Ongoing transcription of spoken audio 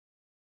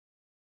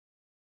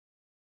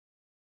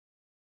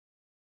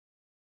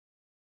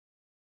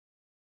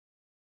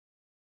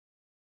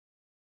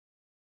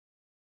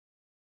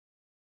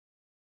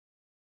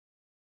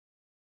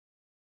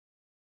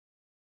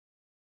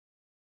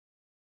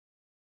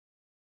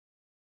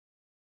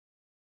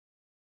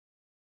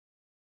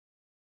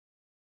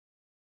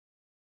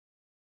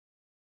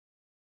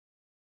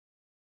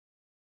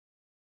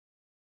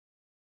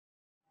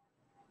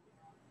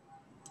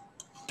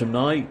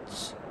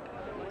Tonight,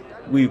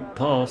 we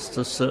passed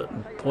a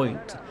certain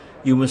point.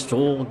 You must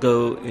all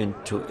go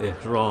into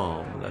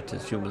ihram, that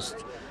is, you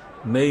must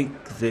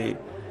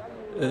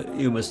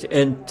you must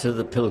enter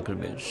the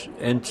pilgrimage,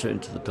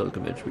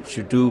 which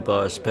you do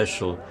by a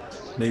special,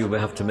 you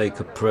have to make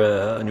a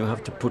prayer and you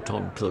have to put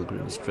on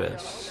pilgrim's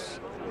dress.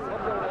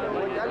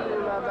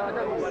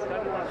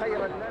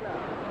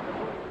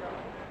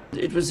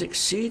 It was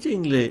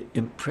exceedingly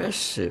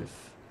impressive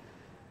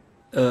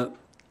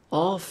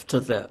after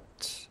that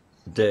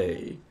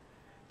day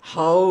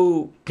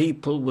how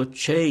people were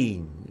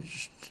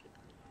changed.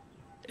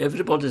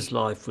 Everybody's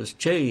life was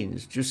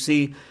changed. You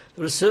see,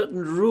 there are certain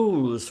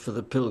rules for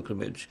the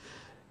pilgrimage.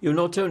 You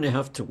not only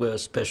have to wear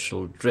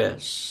special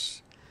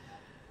dress,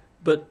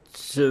 but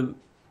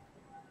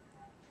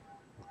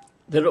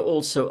there are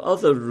also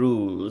other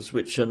rules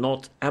which are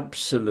not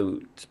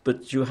absolute,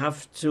 but you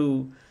have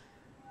to,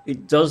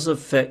 it does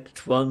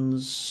affect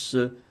one's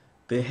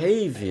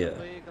behavior.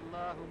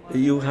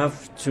 You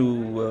have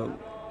to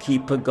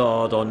keep a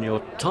guard on your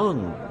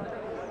tongue.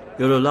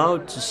 You're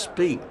allowed to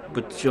speak,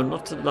 but you're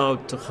not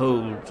allowed to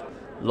hold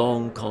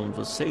long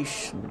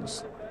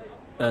conversations.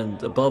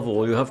 And above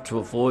all, you have to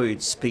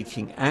avoid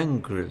speaking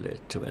angrily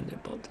to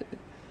anybody.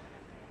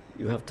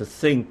 You have to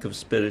think of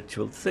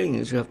spiritual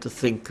things. You have to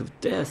think of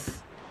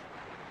death.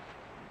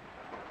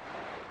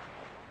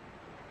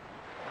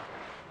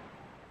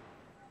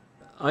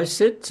 I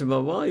said to my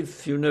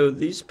wife, you know,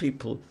 these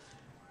people,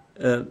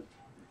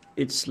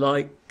 it's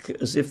like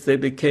as if they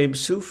became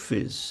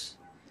Sufis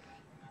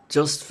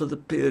just for the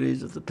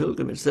period of the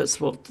pilgrimage.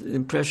 That's what the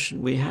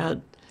impression we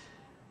had.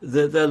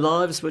 Their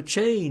lives were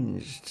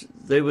changed.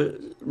 They were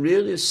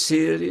really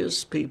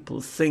serious people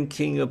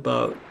thinking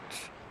about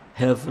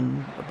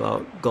heaven,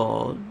 about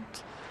God,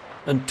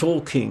 and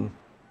talking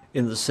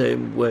in the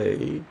same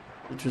way.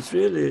 It was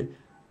really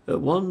a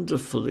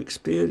wonderful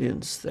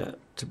experience that,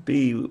 to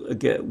be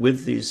again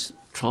with these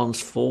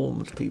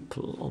transformed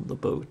people on the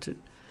boat.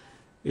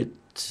 It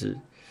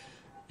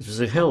was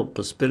a help,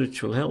 a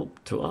spiritual help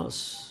to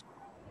us.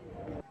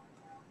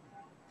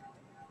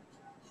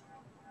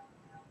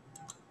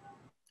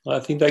 I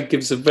think that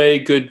gives a very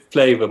good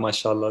flavor,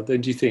 mashallah,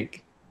 don't you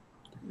think?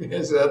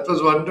 Yes, that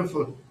was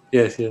wonderful.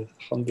 Yes,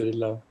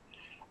 alhamdulillah.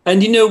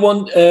 And you know,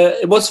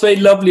 what's very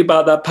lovely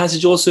about that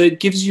passage also, it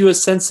gives you a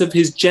sense of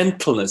his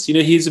gentleness. You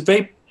know, he's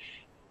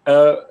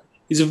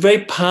a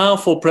very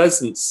powerful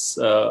presence,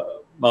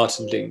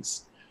 Martin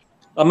Lings.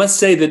 I must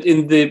say that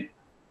in the,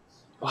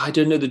 I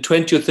don't know, the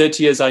 20 or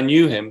 30 years I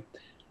knew him,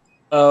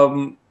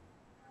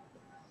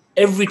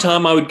 every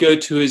time I would go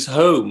to his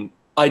home,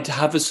 I'd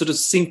have a sort of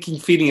sinking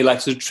feeling,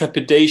 like sort of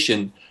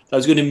trepidation, that I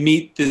was going to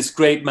meet this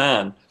great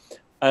man,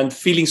 and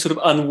feeling sort of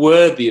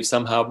unworthy of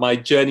somehow my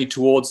journey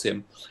towards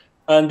him.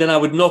 And then I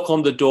would knock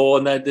on the door,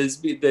 and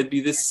there'd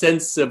be this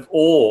sense of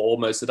awe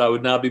almost that I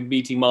would now be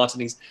meeting Martin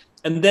Lings.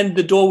 And then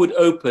the door would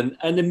open,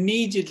 and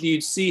immediately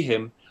you'd see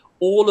him.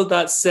 All of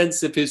that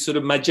sense of his sort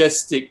of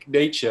majestic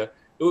nature,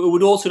 it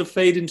would all sort of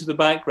fade into the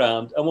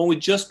background, and one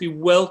would just be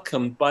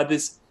welcomed by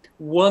this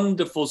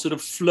wonderful sort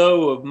of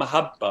flow of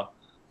mahabba.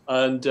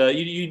 And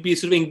you'd be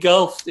sort of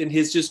engulfed in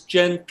his just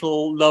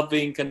gentle,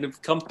 loving kind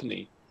of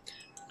company.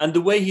 And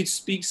the way he'd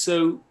speak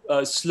so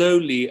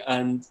slowly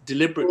and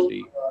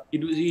deliberately,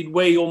 he'd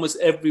weigh almost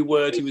every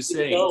word he was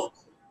saying.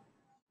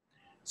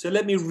 So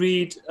let me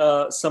read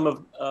some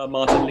of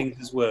Martin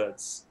Lings'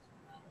 words.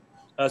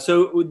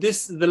 So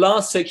the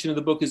last section of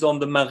the book is on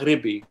the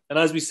Maghrebi. And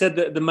as we said,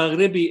 the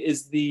Maghrebi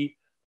is the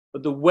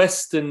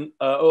Western,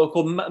 or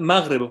called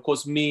Maghreb, of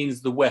course,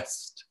 means the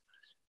West.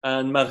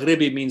 And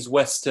Maghrebi means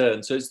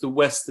Western, so it's the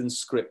Western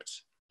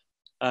script.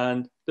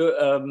 And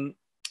so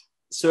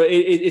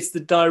it's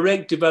the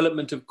direct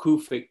development of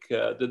Kufic,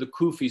 the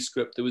Kufi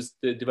script that was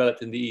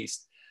developed in the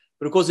East.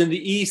 But of course, in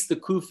the East, the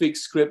Kufic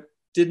script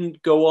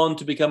didn't go on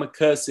to become a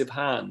cursive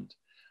hand.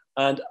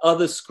 And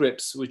other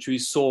scripts, which we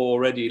saw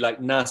already, like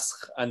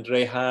Naskh and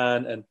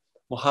Rehan and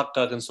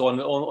Muhaqqaq and so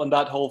on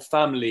that whole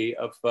family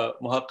of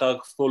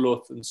Muhaqqaq,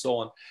 Thuluth and so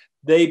on,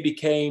 they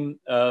became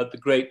the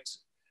great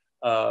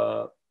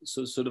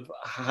sort of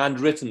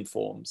handwritten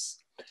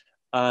forms.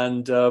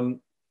 And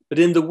but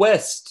in the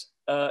West,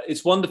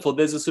 it's wonderful.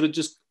 There's a sort of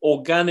just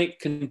organic,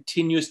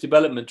 continuous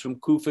development from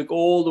Kufic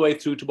all the way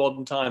through to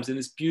modern times in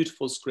this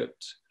beautiful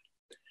script.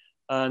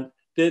 And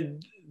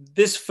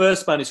this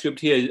first manuscript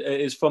here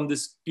is from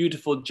this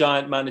beautiful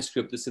giant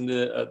manuscript that's in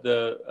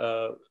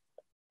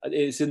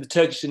it's in the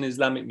Turkish and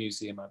Islamic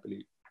Museum, I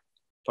believe,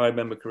 if I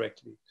remember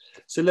correctly.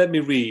 So let me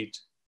read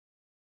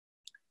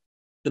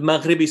the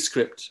Maghrebi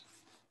script.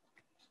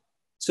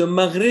 So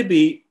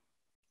Maghrebi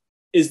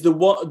is the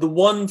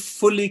one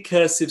fully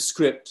cursive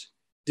script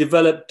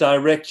developed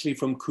directly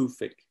from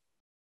Kufic.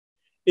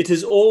 It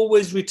has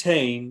always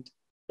retained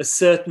a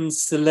certain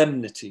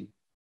solemnity,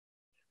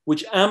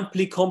 which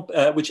amply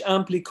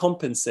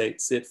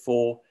compensates it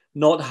for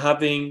not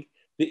having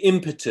the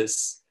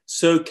impetus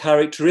so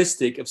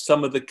characteristic of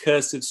some of the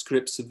cursive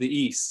scripts of the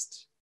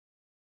East.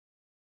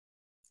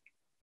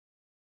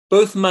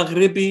 Both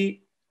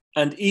Maghrebi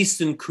and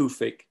Eastern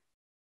Kufic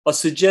are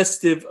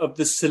suggestive of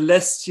the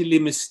celestially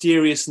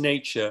mysterious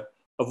nature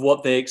of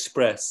what they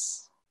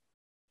express.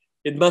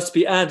 It must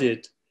be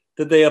added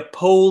that they are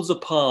poles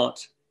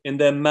apart in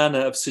their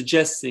manner of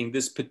suggesting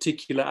this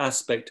particular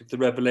aspect of the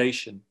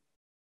revelation.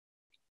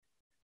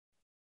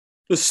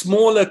 The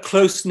smaller,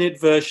 close-knit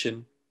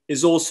version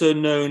is also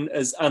known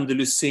as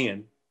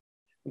Andalusian.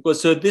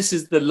 So this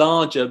is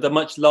the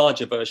much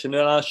larger version,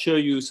 and I'll show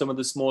you some of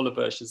the smaller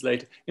versions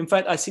later. In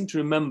fact, I seem to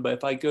remember,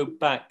 if I go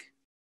back,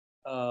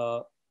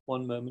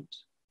 one moment.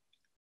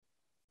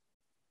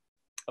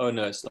 Oh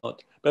no, it's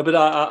not. But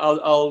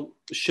I'll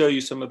show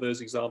you some of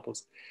those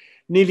examples.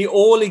 Nearly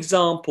all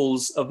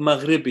examples of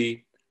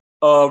Maghrebi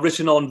are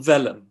written on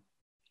vellum.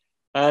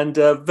 And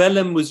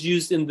vellum was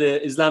used in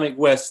the Islamic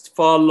West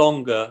far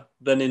longer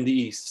than in the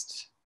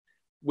East,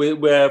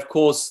 where of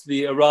course,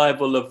 the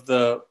arrival of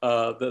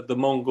the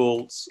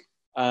Mongols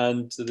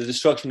and the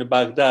destruction of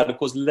Baghdad, of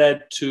course,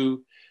 led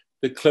to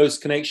the close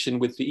connection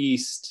with the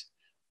East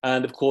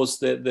and, of course,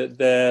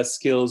 their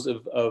skills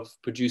of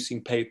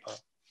producing paper.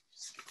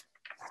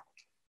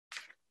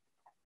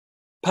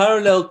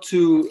 Parallel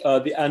to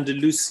the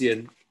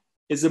Andalusian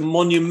is a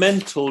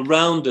monumental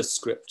rounder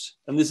script.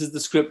 And this is the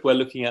script we're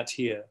looking at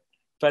here.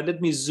 In fact,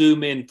 let me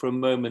zoom in for a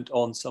moment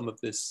on some of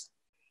this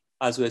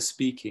as we're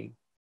speaking.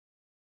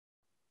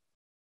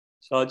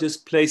 So I'll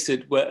just place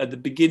it at the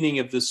beginning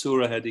of the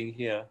surah heading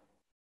here.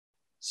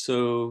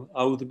 So,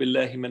 A'udhu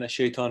billahi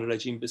minash shaitanir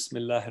rajim,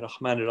 bismillahir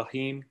rahmanir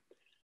rahim.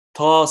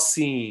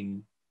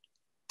 Tasin,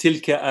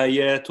 tilka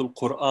ayatul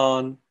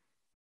Quran,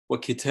 wa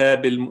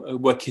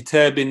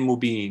kitabin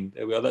mubin.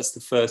 There we are, that's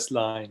the first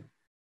line.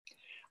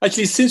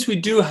 Actually, since we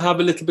do have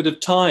a little bit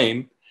of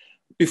time,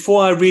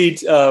 before I read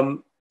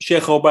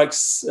Sheikh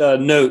Obak's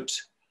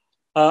note,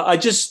 I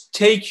just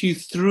take you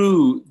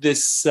through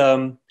this,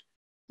 the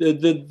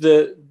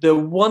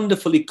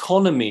wonderful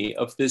economy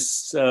of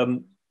this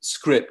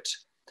script.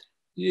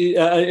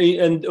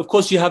 And of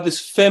course, you have this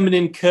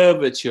feminine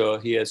curvature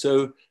here.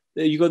 So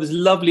you've got this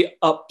lovely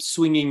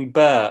upswinging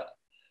ba.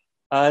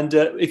 And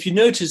if you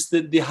notice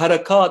that the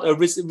harakat are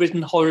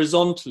written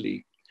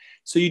horizontally,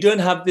 so you don't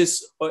have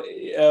this,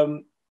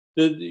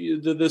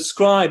 the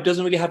scribe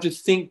doesn't really have to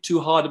think too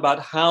hard about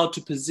how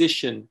to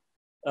position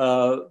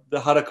the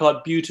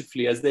harakat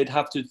beautifully, as they'd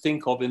have to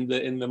think of in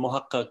the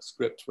muhaqqaq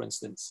script, for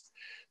instance.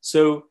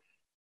 So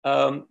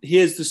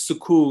here's the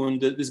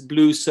sukoon, this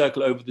blue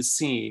circle over the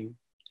scene.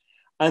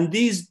 And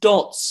these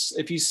dots,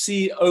 if you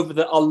see over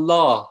the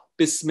Allah,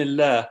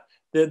 Bismillah,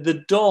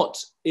 the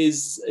dot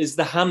is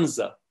the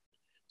Hamza.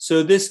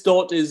 So this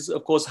dot is,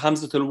 of course,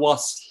 Hamzatul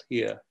Wasl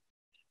here.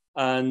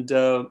 And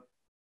and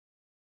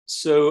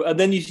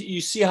then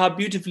you see how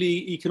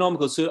beautifully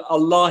economical. So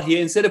Allah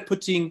here, instead of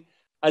putting,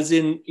 as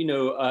in,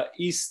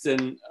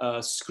 Eastern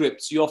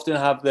scripts, you often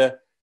have the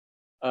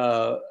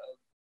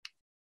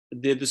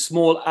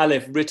small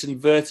aleph written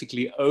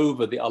vertically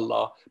over the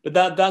Allah. But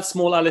that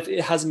small aleph,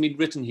 it hasn't been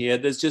written here.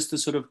 There's just a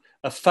sort of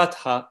a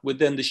fatha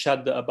within the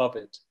shadda above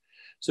it.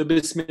 So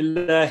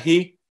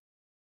Bismillahi,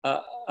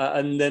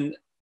 and then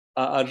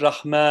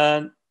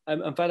Ar-Rahman.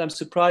 In fact, I'm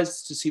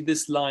surprised to see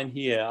this line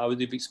here. I would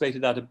have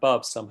expected that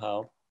above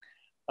somehow.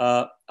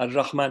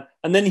 Ar-Rahman.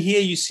 And then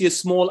here you see a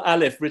small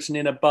aleph written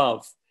in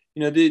above.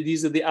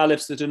 These are the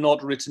alephs that are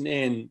not written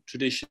in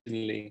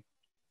traditionally.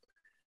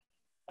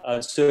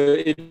 So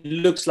it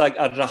looks like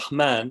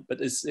Ar-Rahman, but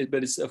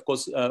it's of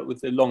course with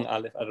the long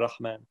aleph,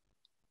 Ar-Rahman.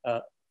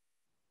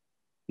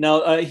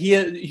 Now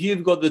here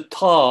you've got the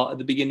ta at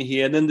the beginning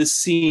here, and then the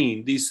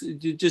scene, these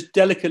just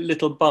delicate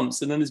little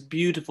bumps, and then this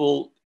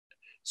beautiful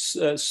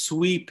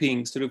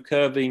sweeping sort of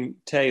curving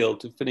tail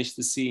to finish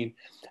the scene.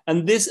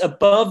 And this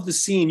above the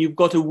scene, you've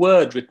got a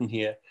word written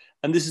here,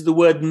 and this is the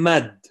word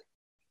mad.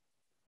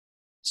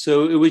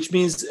 So which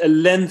means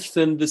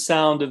lengthen the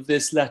sound of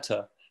this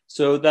letter.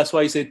 So that's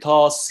why you say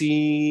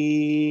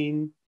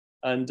ta-sin,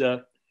 and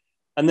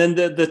then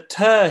the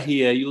ta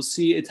here, you'll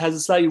see it has a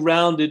slightly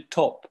rounded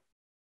top.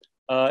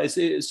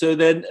 So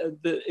then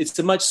it's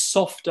a much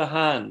softer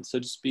hand, so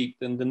to speak,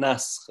 than the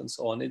naskh and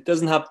so on. It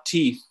doesn't have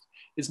teeth.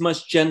 It's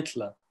much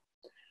gentler.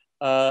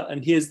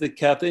 And here's the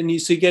kaf. And you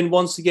see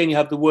once again, you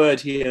have the word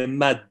here,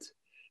 mad.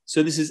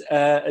 So this is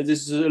a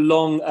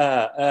long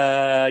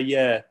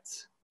yet.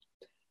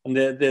 And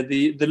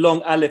the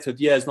long aleph of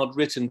yeah is not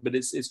written, but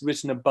it's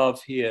written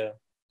above here.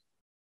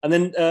 And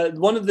then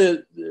one of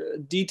the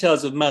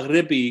details of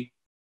Maghrebi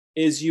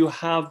is you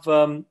have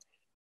the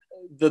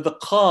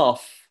qaf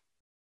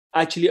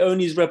actually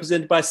only is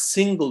represented by a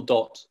single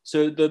dot.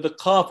 So the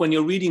qaf, when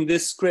you're reading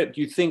this script,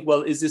 you think,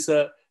 well, is this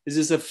a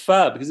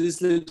fa? Because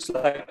this looks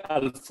like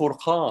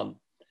al-Furqan.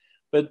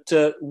 But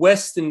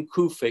Western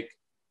Kufic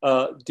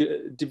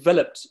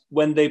developed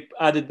when they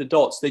added the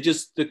dots.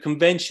 The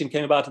convention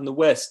came about in the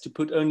West to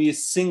put only a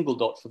single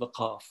dot for the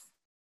qaf.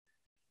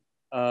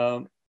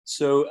 And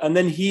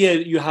then here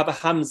you have a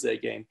hamza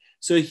again.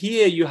 So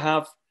here you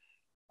have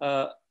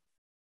a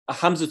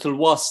hamzatul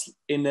wasl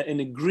in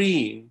a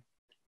green,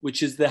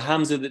 which is the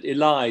hamza that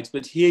elides.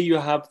 But here you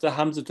have the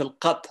hamzatul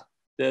qat,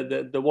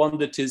 the one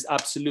that is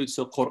absolute,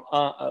 so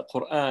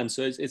Quran,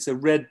 so it's a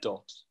red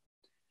dot.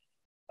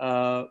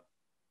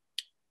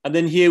 And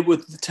then here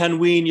with the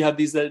tanween, you have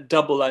these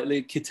double, like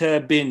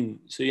kitabin,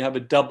 so you have a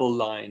double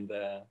line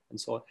there, and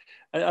so on.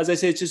 And as I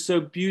say, it's just so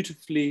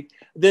beautifully.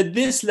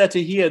 This letter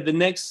here, the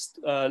next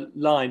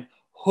line,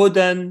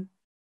 hudan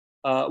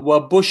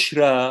wa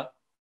bushra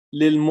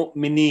lil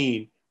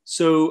mu'minin.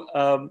 So,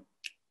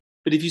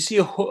 but if you see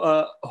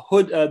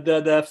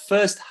the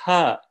first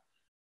ha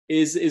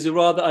is a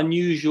rather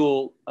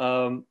unusual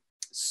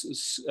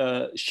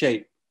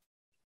shape.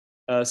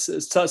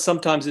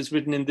 Sometimes it's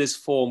written in this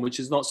form, which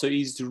is not so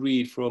easy to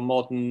read for a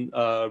modern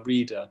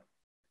reader.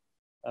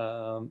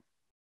 And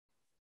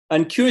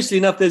curiously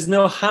enough, there's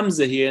no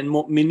hamza here in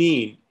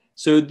mu'minin.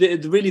 So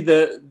really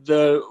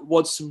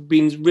what's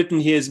been written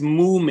here is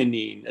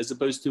mu'minin as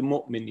opposed to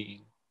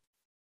mu'minin.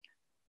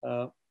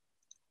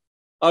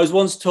 I was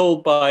once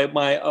told by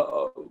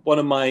one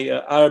of my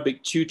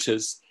Arabic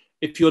tutors,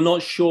 if you're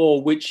not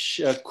sure which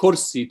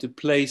kursi to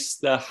place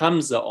the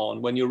hamza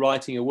on when you're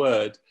writing a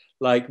word,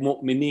 like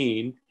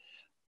mu'minin,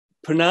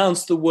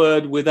 pronounce the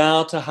word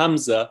without a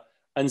hamza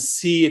and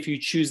see if you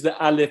choose the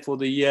alif or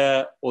the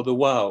ya or the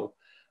waw.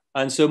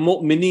 And so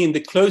mu'minin,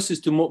 the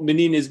closest to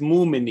mu'minin is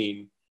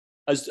mu'minin,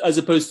 as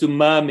opposed to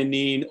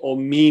ma'minin or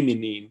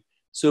miminin.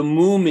 So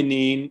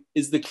mu'minin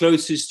is the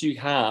closest you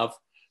have.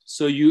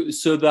 So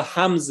the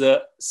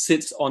hamza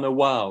sits on a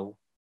waw,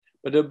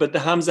 but the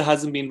hamza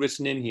hasn't been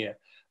written in here.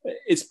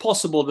 It's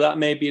possible that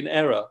may be an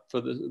error,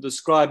 for the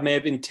scribe may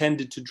have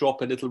intended to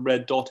drop a little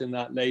red dot in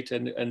that later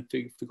and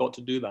forgot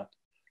to do that.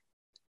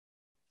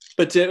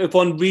 But if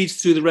one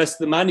reads through the rest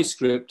of the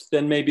manuscript,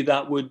 then maybe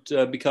that would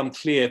become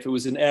clear if it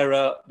was an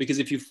error, because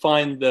if you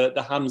find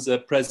the hamza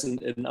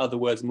present in other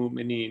words,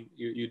 mu'minin,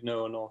 you'd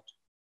know or not.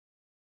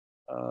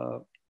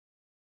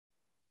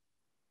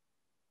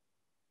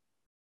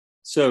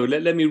 So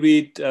let me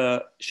read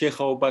Sheikh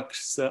Abu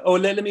Bakr's,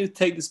 let me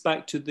take this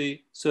back to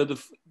so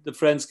the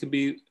friends can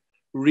be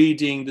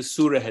reading the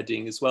surah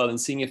heading as well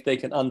and seeing if they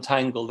can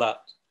untangle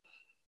that.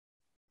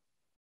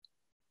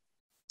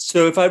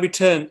 So if I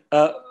return,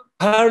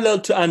 parallel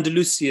to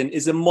Andalusian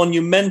is a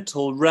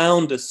monumental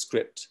rounder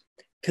script,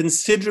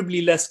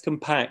 considerably less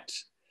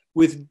compact,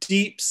 with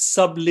deep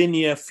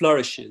sublinear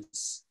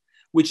flourishes,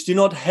 which do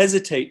not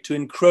hesitate to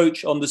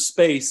encroach on the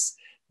space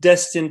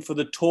destined for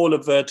the taller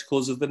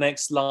verticals of the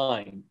next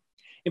line.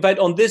 In fact,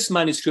 on this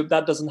manuscript,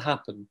 that doesn't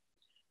happen.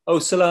 Oh,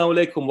 Assalamu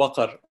alaikum,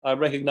 Waqar. I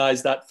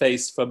recognize that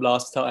face from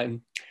last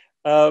time.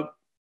 But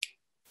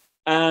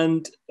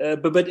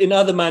in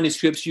other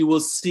manuscripts, you will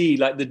see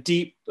like the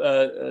deep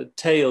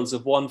tails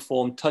of one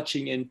form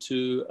touching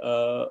into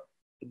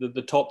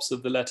the tops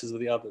of the letters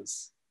of the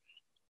others.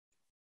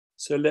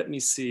 So let me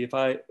see if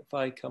I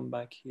come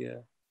back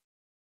here.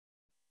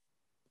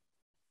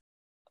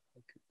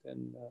 I could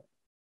then.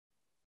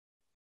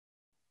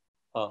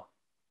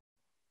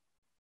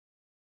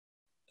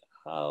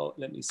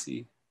 Let me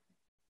see.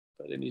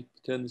 But let me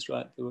turn this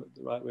the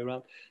right way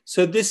around.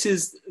 So this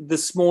is the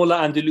smaller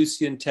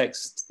Andalusian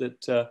text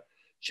that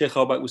Sheikh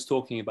Abu Bakr was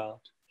talking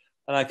about.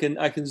 And I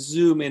can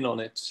zoom in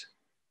on it.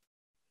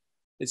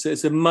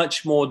 It's a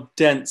much more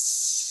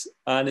dense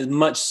and a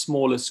much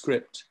smaller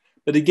script.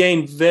 But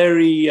again,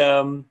 very,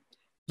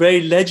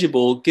 very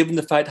legible given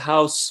the fact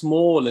how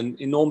small and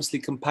enormously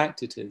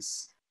compact it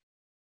is.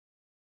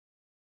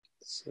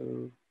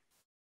 So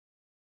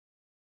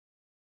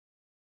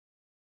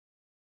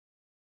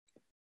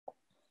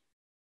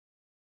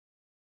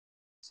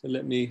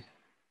let me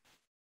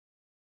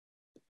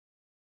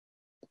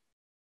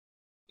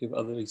give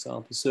other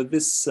examples. So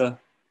this,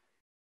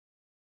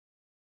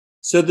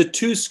 so the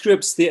two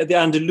scripts, the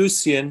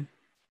Andalusian,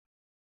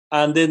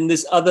 and then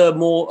this other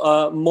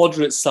more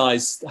moderate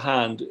sized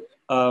hand,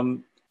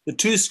 the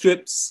two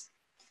scripts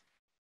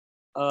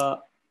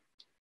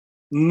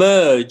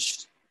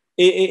merged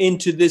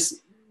into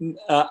this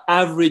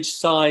average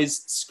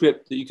sized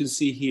script that you can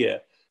see here.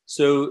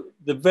 So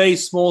the very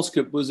small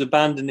script was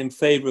abandoned in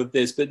favor of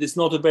this, but it's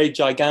not a very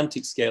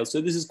gigantic scale.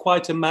 So this is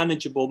quite a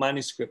manageable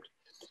manuscript.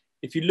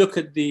 If you look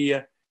at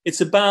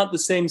it's about the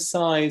same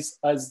size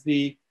as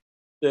the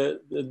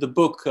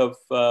book of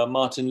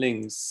Martin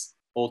Lings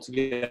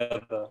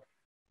altogether.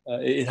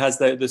 It has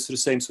the sort of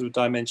same sort of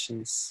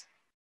dimensions.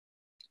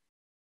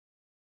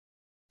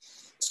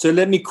 So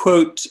let me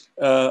quote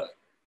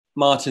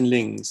Martin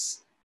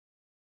Lings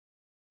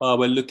while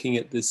we're looking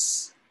at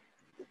this.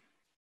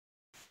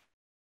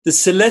 The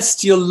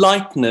celestial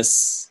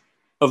lightness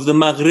of the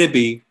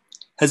Maghrebi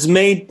has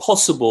made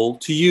possible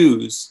to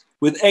use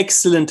with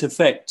excellent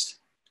effect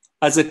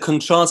as a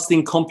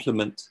contrasting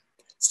complement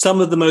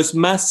some of the most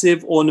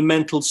massive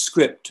ornamental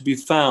script to be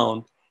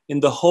found in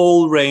the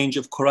whole range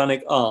of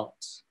Quranic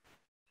art.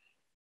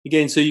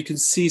 Again, so you can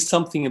see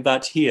something of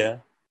that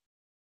here.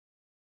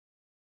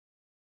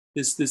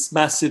 This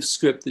massive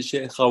script that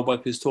Sheikh Abu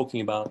Bakr is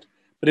talking about.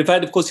 But in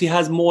fact, of course, he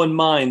has more in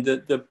mind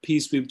that the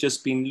piece we've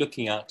just been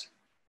looking at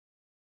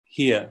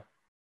here.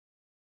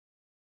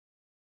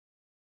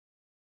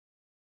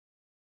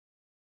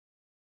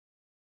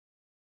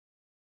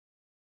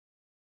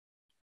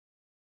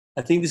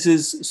 I think this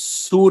is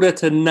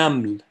Surat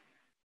al-Naml.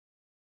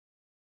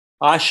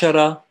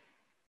 10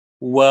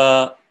 و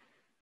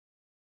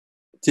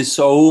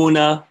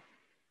 90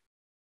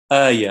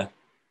 آية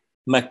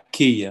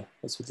مكية.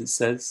 That's what it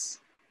says.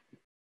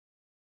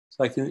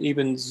 So I can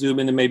even zoom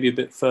in maybe a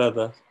bit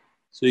further,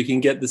 so you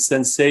can get the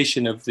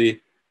sensation of the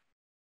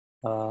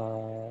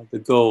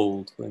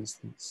gold, for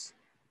instance.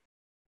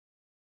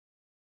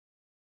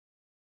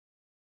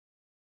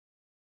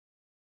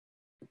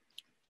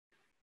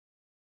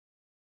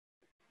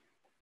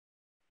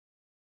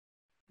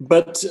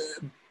 But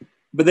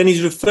then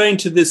he's referring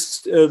to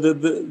this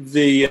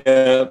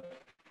the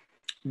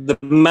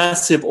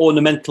massive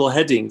ornamental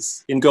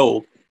headings in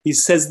gold. He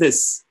says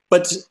this: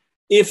 but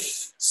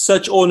if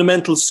such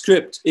ornamental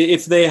script,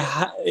 if they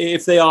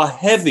are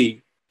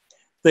heavy,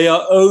 they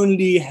are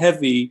only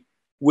heavy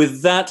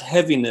with that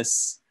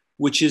heaviness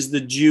which is the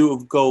due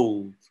of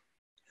gold.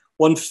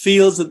 One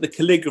feels that the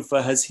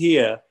calligrapher has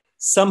here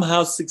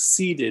somehow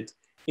succeeded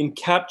in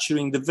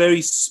capturing the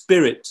very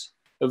spirit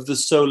of the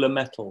solar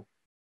metal.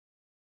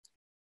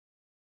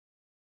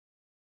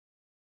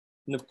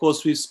 And of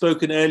course, we've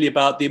spoken earlier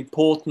about the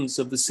importance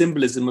of the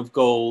symbolism of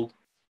gold.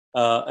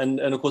 And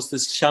of course,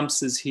 there's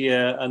Shamses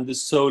here and the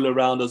soul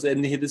around us.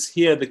 And there's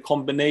here the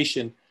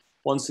combination,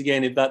 once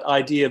again, of that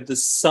idea of the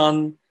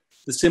sun,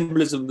 the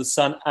symbolism of the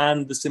sun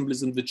and the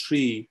symbolism of the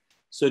tree,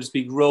 so to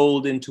speak,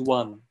 rolled into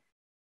one.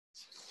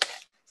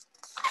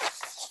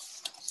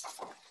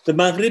 The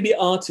Maghrebi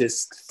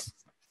artist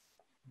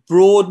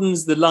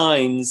broadens the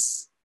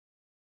lines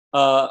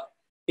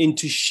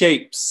into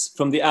shapes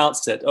from the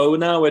outset. Oh,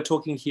 now we're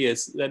talking here.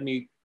 So let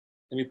me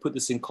put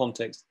this in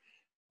context.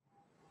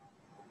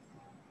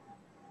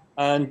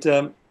 And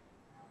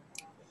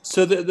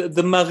so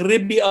the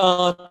Maghrebi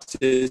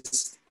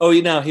artist. Oh,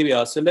 now here we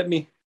are. So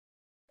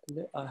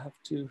I have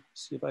to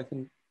see if I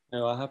can.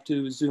 No, I have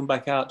to zoom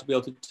back out to be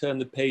able to turn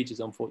the pages,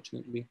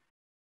 unfortunately.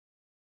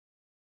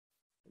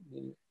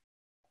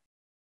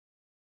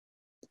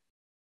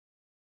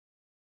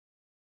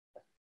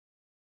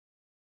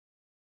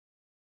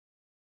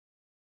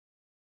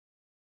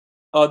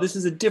 Oh, this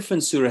is a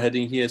different surah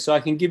heading here, so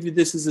I can give you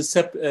this as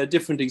a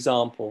different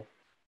example.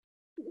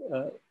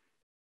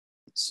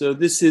 So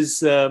this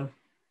is, I'm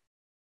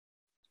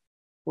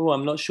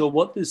not sure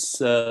what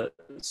this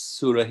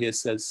surah here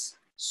says.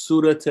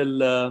 Surat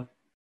al,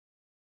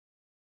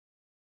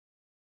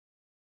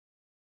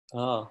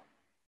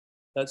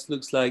 that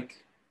looks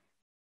like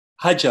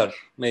Hajar,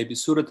 maybe,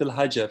 Surat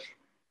al-Hajar.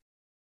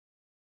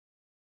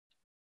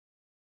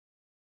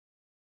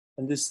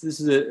 And this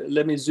is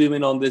let me zoom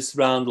in on this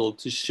roundel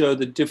to show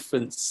the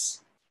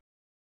difference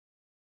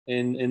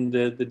in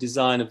the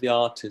design of the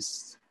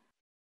artist.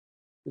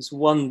 This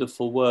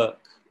wonderful work.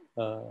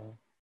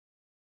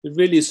 It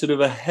really is sort of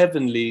a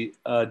heavenly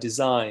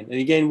design. And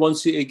again,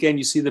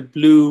 you see the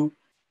blue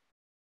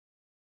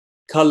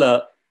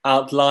color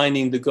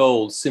outlining the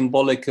gold,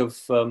 symbolic of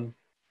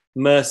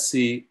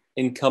mercy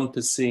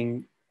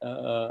encompassing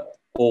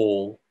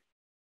all.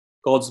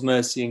 God's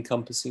mercy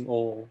encompassing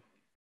all.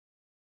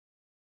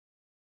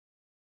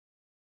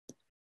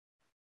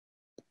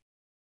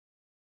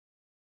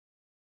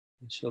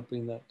 I shall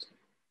bring that.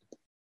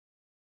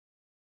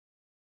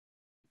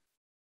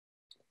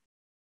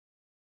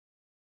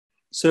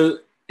 So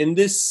in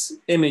this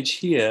image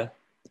here,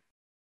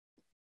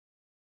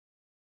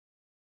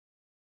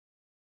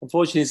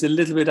 unfortunately, it's a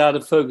little bit out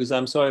of focus.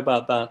 I'm sorry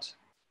about that.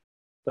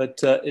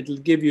 But it'll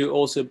give you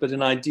also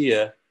an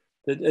idea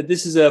that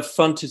this is a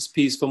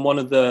frontispiece from one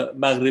of the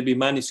Maghrebi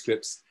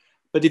manuscripts.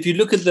 But if you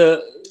look at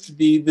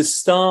the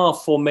star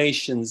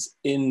formations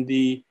in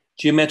the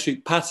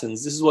geometric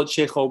patterns, this is what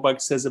Sheikh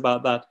Obak says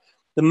about that.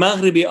 The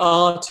Maghrebi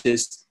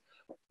artist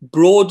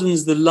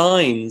broadens the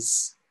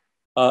lines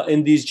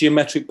in these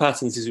geometric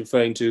patterns he's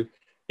referring to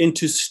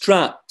into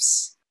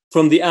straps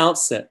from the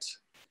outset,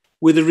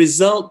 with the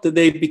result that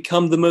they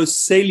become the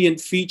most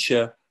salient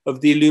feature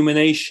of the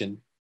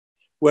illumination.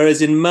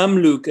 Whereas in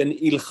Mamluk and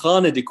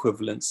Ilkhanid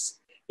equivalents,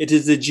 it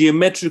is the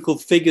geometrical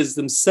figures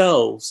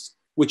themselves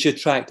which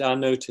attract our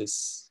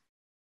notice.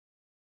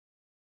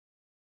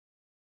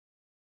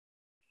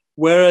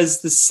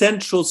 Whereas the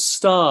central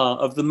star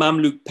of the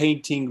Mamluk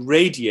painting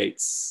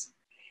radiates,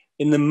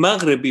 in the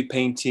Maghrebi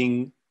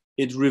painting,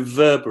 it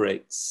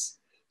reverberates.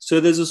 So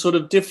there's a sort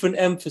of different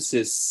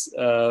emphasis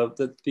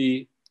that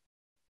the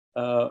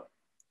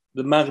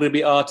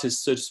Maghrebi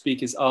artist, so to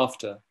speak, is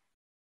after.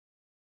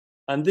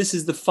 And this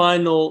is the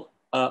final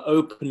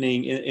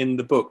opening in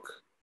the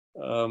book,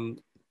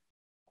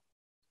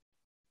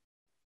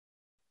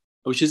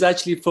 which is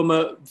actually from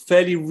a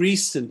fairly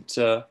recent,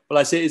 well,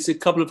 I say it's a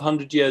couple of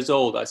 100 years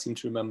old, I seem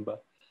to remember.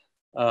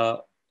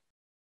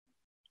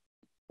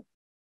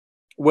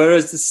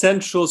 Whereas the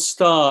central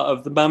star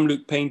of the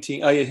Mamluk painting,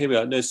 yeah, here we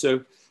are. No,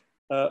 so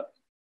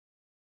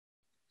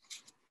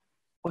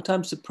what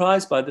I'm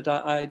surprised by that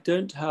I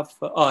don't have,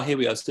 here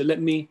we are. So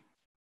let me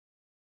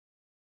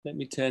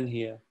turn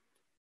here.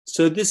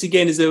 So this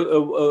again is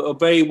a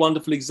very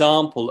wonderful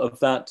example of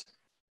that,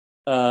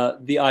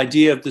 the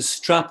idea of the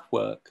strap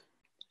work.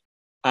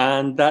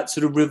 and that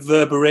sort of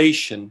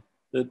reverberation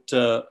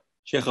that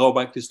Sheikh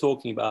Raubach is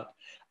talking about.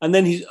 And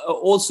then he's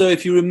also,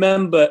 if you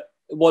remember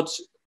what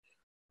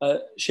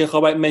Sheikh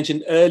Raubach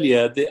mentioned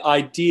earlier, the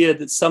idea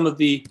that some of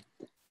the,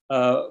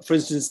 for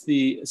instance,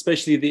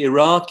 especially the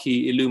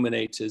Iraqi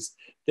illuminators,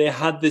 they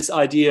had this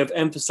idea of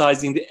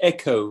emphasizing the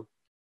echo,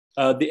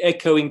 the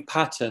echoing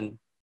pattern,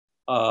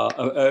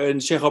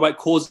 and Sheikh Raubach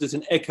calls it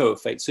an echo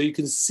effect. So you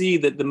can see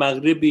that the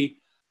Maghrebi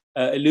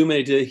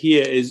illuminator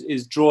here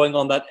is drawing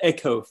on that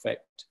echo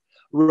effect,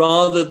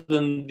 rather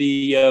than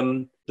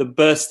the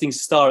bursting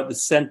star at the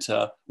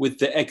center with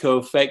the echo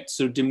effect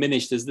sort of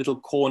diminished as little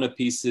corner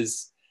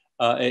pieces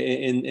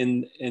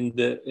in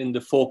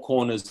the four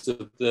corners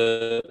of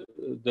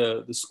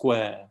the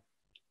square.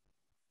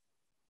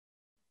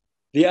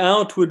 The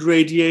outward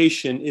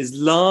radiation is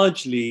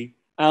largely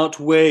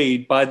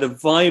outweighed by the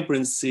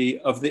vibrancy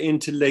of the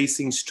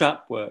interlacing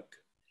strapwork.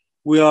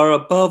 We are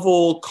above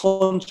all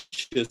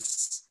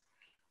conscious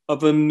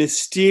of a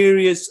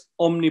mysterious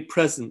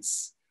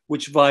omnipresence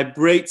which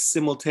vibrates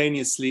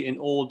simultaneously in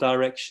all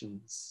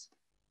directions.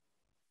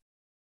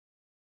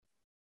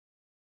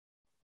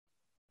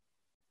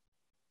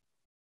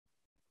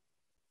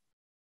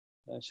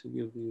 I shall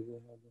give you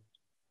the other.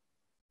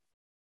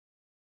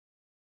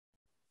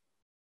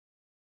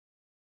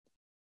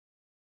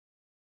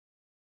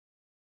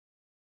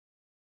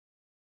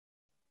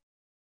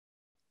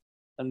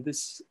 And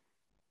this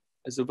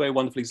is a very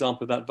wonderful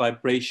example of that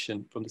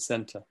vibration from the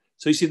center.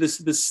 So you see this,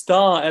 the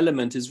star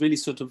element is really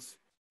sort of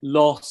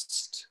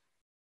lost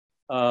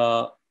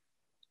in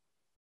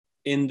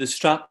the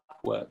strap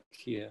work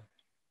here.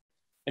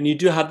 And you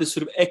do have this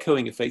sort of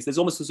echoing effect. There's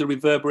almost a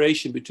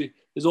reverberation between,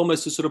 there's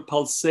almost a sort of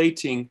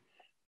pulsating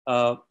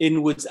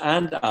inwards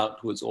and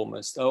outwards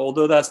almost,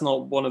 although that's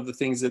not one of the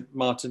things that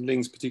Martin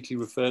Lings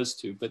particularly refers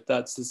to, but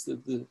that's just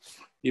the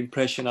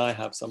impression I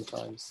have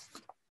sometimes.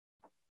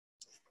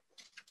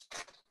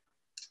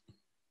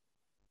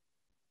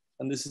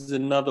 And this is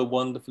another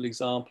wonderful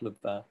example of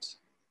that.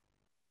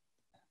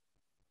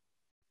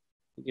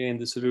 Again,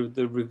 the sort of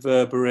the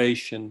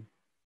reverberation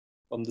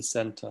from the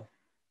center.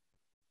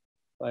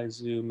 If I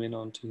zoom in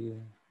onto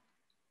here.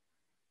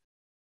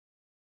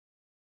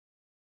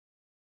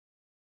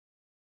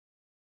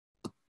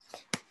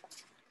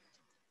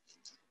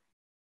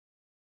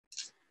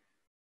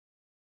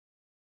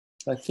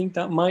 I think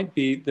that might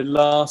be the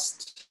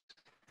last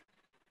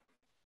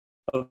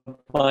of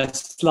my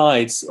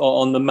slides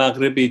on the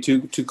Maghrebi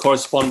to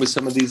correspond with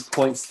some of these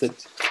points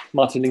that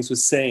Martin Lings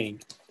was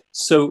saying.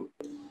 So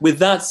with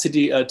that,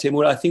 Sidi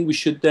Taimoor, I think we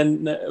should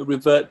then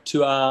revert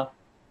to our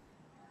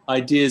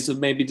ideas of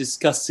maybe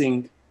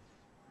discussing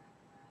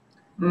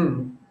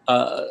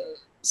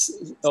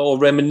or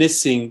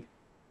reminiscing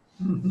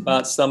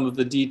about some of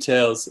the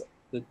details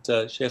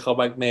that Sheikh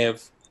Raubach may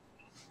have.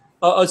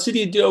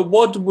 Sidi,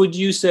 what would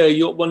you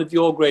say one of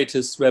your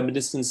greatest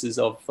reminiscences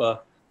of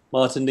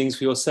Martin Lings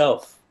for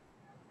yourself?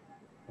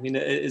 I mean,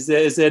 is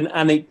there an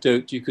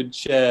anecdote you could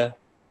share?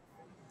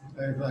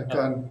 I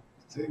can't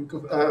think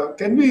of.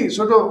 Can we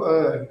sort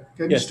of,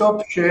 can you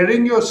stop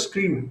sharing your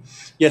screen?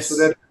 Yes. So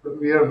that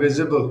we are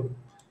visible.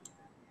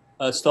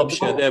 Stop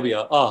share, there we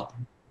are.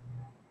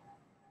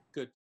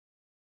 Good.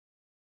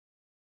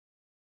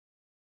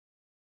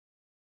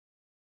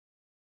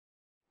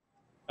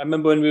 I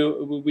remember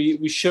when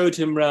we showed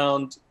him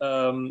around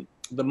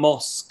the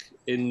mosque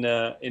in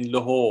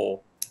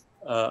Lahore.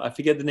 I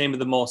forget the name of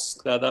the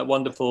mosque, that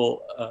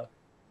wonderful...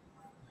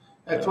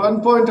 At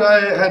one point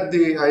I had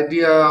the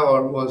idea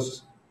or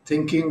was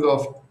thinking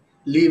of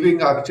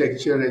leaving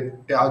architecture.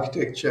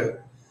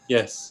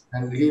 Yes.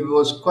 And he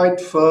was quite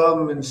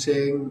firm in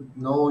saying,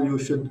 no, you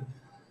should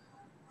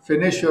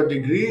finish your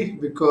degree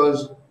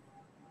because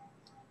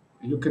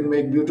you can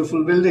make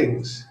beautiful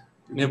buildings.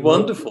 Yeah,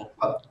 wonderful.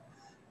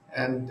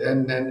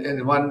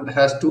 And one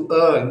has to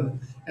earn,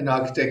 and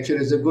architecture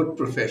is a good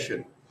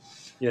profession.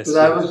 Yes. Because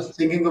I was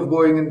thinking of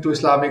going into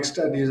Islamic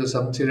studies or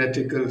some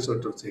theoretical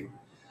sort of thing.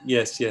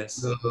 Yes, yes.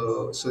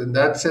 So in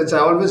that sense, I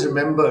always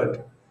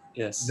remembered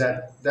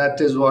that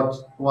is what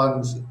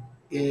one's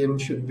aim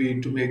should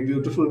be, to make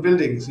beautiful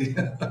buildings.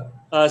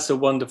 That's a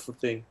wonderful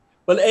thing.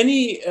 Well,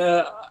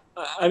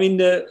 I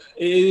mean,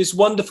 it's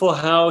wonderful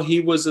how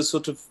he was a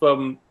sort of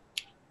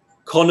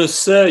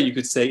connoisseur, you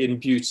could say, in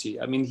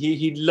beauty. I mean,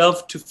 he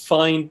loved to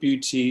find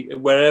beauty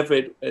wherever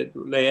it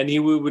lay, and he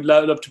would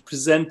love to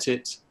present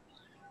it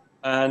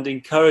and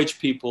encourage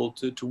people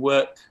to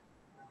work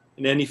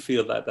in any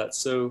field like that.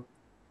 So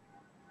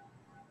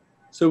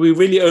we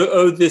really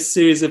owe this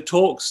series of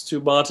talks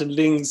to Martin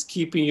Lings,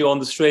 keeping you on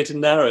the straight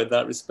and narrow in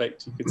that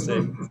respect, you could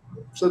say.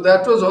 So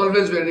that was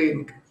always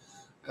very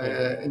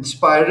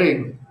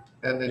inspiring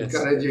and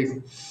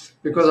encouraging,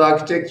 because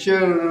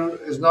architecture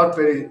is not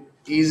very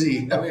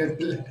easy. I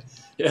mean,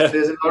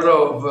 there's a lot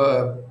of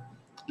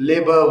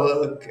labor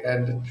work,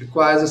 and it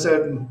requires a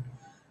certain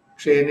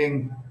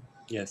training,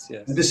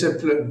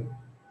 discipline.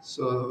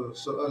 So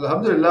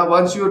alhamdulillah,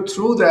 once you're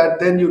through that,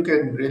 then you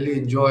can really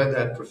enjoy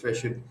that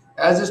profession.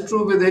 As is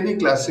true with any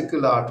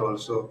classical art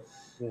also.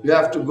 You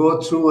have to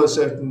go through a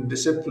certain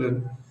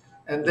discipline,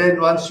 And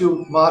then once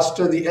you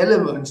master the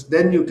elements,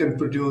 then you can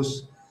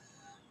produce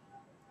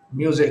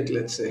music,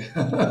 let's say.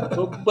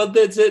 But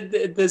there's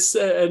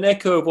an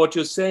echo of what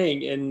you're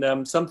saying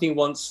in something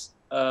once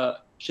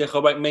Sheikh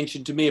Obak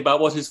mentioned to me about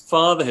what his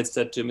father had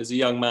said to him as a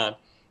young man.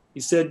 He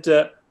said,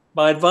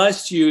 my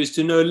advice to you is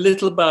to know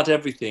little about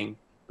everything,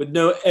 but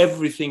know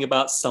everything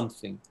about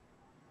something.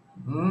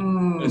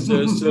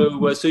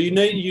 So you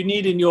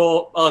need in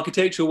your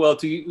architectural world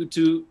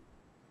to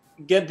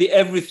get the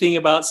everything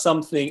about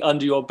something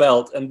under your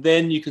belt, and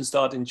then you can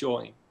start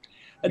enjoying.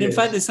 And in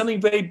fact, there's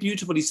something very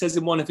beautiful he says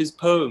in one of his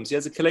poems. He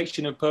has a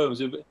collection of poems.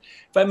 In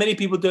fact, many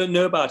people don't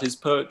know about his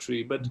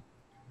poetry, but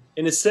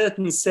in a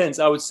certain sense,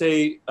 I would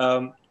say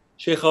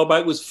Sheikh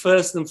Obak was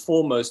first and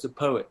foremost a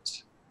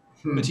poet.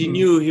 But he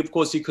knew, of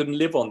course, he couldn't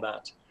live on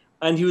that.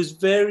 And he was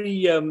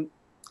very,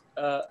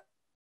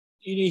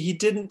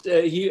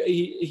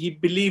 he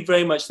believed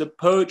very much that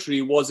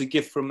poetry was a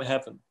gift from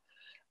heaven.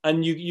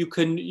 And you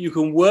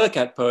can work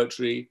at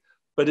poetry,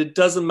 but it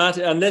doesn't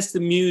matter. Unless the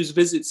muse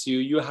visits you,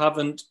 you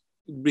haven't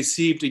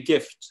received a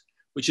gift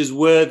which is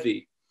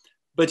worthy.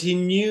 But he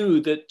knew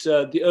that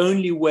the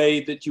only way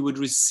that you would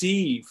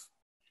receive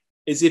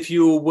is if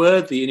you were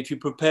worthy and if you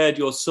prepared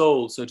your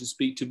soul, so to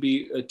speak,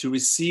 to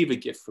receive a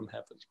gift from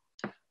heaven.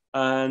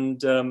 And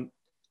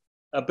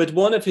but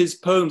one of his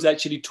poems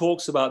actually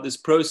talks about this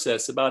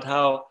process, about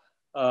how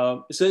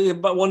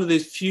about one of the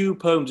few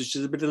poems which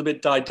is a little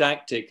bit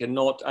didactic and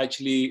not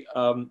actually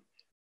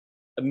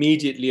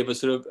immediately of a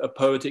sort of a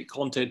poetic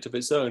content of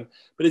its own,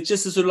 but it's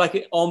just a sort of like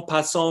an en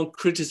passant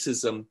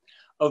criticism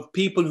of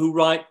people who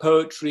write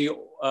poetry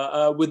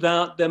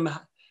without them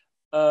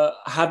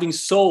having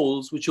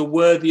souls which are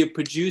worthy of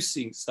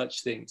producing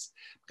such things.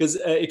 Because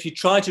if you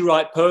try to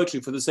write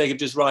poetry for the sake of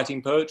just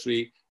writing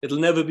poetry, it'll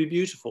never be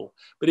beautiful.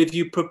 But if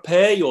you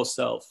prepare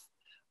yourself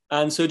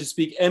and, so to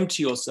speak,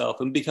 empty yourself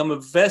and become a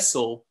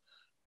vessel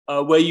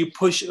where you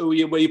put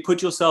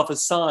yourself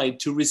aside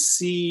to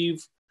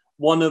receive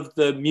one of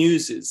the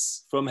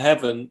muses from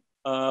heaven,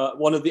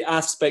 one of the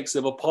aspects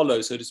of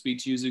Apollo, so to speak,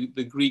 to use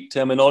the Greek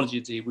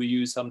terminology we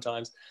use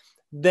sometimes,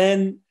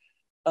 then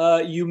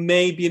you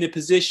may be in a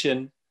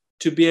position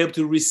to be able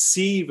to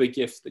receive a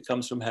gift that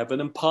comes from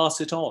heaven and pass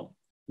it on,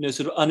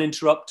 sort of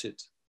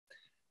uninterrupted.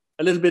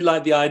 A little bit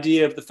like the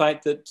idea of the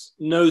fact that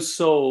no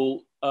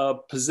soul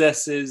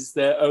possesses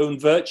their own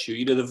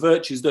virtue. The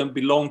virtues don't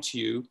belong to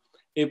you.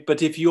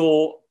 But if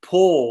you're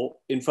poor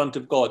in front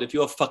of God, if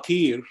you're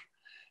faqir,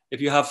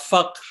 if you have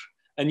faqr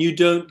and you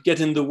don't get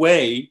in the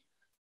way,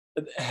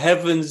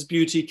 heaven's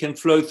beauty can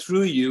flow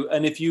through you.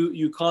 And if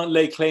you can't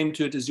lay claim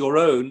to it as your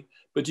own,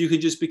 but you can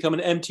just become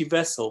an empty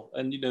vessel.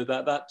 And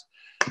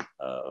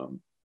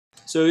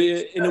so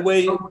in a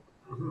way,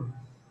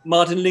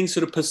 Martin Lings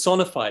sort of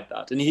personified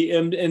that.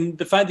 And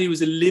the fact that he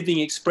was a living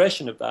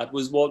expression of that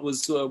was what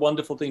was a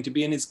wonderful thing, to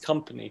be in his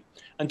company.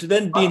 And to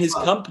then be in his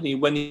company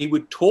when he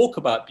would talk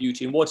about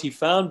beauty and what he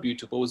found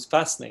beautiful was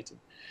fascinating.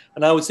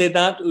 And I would say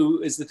that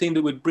is the thing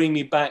that would bring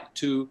me back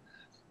to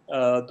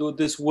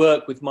this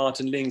work with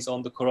Martin Lings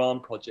on the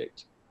Quran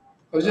project.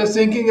 I was just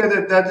thinking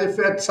that if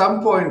at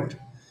some point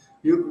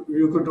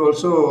you could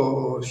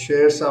also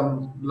share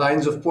some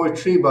lines of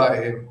poetry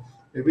by him.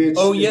 Maybe it's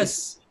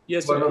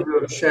one of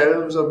your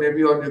shelves, or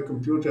maybe on your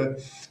computer,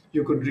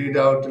 you could read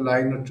out a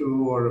line or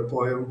two or a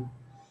poem.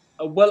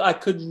 Well, I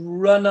could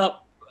run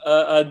up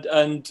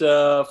and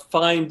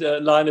find a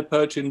line of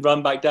poetry and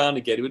run back down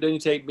again. It would only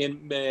take me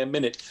a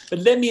minute. But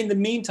let me, in the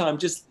meantime,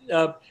 just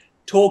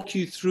talk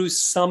you through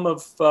some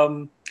of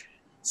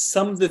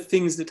the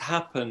things that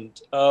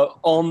happened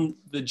on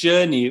the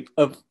journey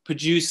of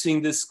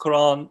producing this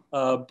Quran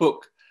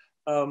book.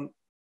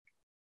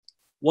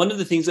 One of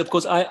the things, of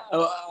course,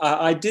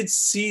 I did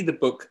see the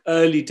book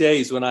early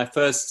days when I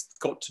first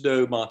got to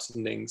know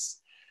Martin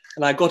Lings,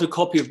 and I got a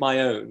copy of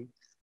my own.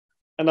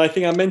 And I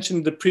think I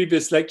mentioned the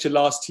previous lecture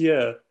last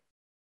year,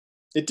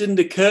 it didn't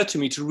occur to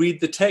me to read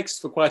the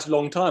text for quite a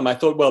long time. I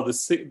thought, well,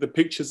 the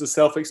pictures are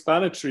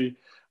self-explanatory,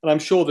 and I'm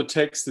sure the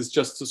text is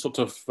just a sort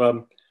of,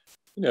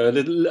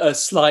 a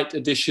slight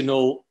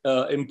additional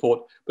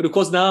import. But of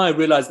course, now I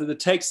realize that the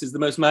text is the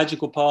most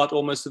magical part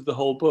almost of the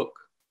whole book.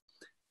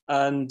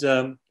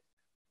 And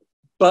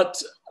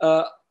But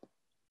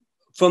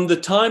from the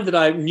time that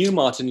I knew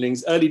Martin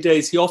Lings, early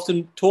days, he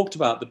often talked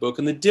about the book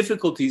and the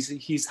difficulties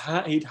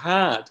he'd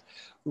had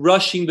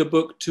rushing the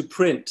book to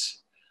print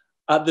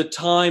at the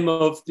time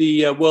of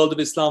the World of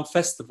Islam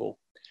Festival.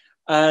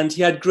 And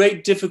he had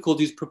great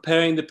difficulties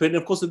preparing the print.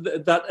 And of course,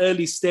 at that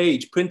early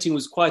stage, printing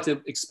was quite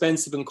an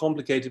expensive and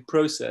complicated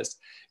process.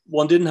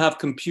 One didn't have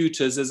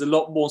computers. There's a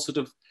lot more sort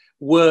of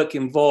work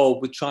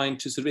involved with trying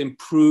to sort of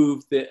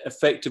improve the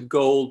effect of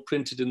gold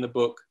printed in the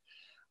book.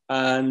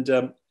 And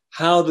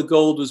how the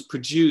gold was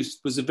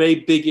produced was a very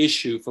big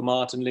issue for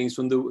Martin Lings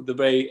from the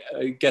very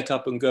get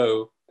up and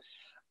go.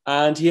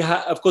 And he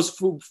had, of course,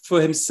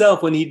 for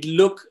himself, when he'd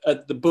look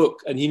at the book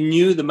and he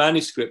knew the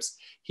manuscripts,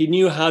 he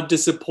knew how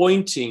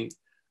disappointing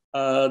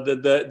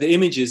the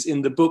images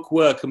in the book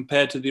were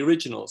compared to the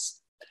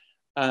originals.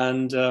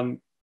 And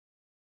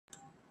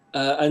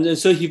and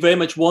so he very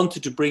much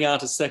wanted to bring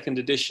out a second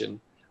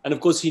edition. And of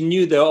course, he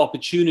knew there were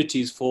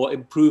opportunities for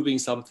improving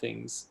some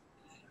things.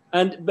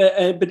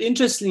 But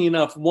interestingly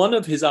enough, one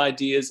of his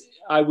ideas,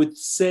 I would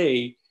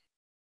say,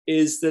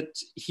 is that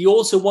he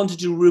also wanted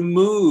to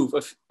remove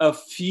a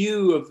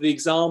few of the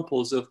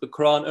examples of the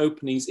Quran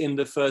openings in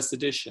the first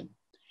edition.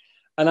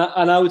 And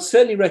I would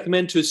certainly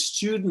recommend to a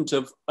student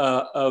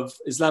of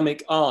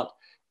Islamic art,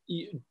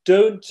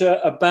 don't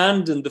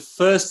abandon the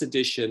first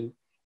edition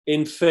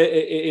in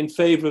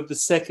favor of the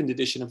second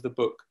edition of the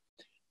book,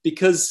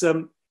 because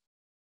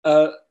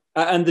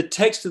and the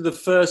text of the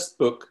first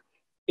book,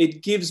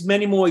 it gives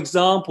many more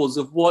examples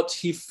of what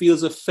he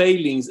feels are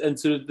failings and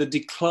sort of the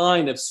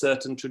decline of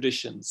certain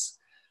traditions.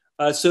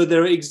 So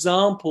there are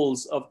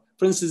examples of,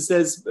 for instance,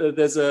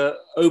 there's a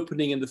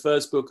opening in the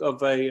first book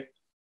of a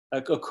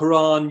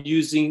Quran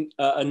using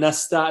a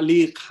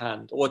nasta'liq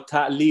hand or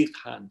ta'liq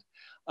hand.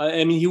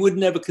 I mean, he would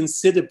never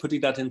consider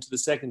putting that into the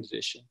second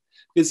edition,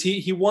 because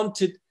he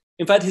wanted,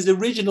 in fact, his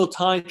original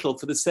title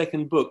for the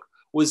second book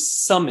was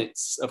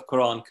Summits of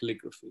Quran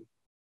Calligraphy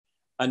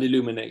and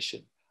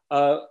Illumination.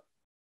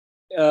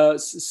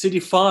 Sidi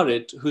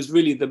Farid, who's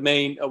really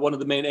one of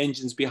the main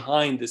engines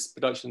behind this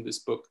production of this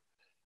book,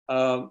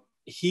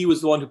 he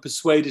was the one who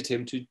persuaded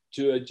him to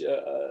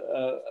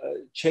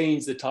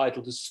change the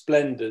title to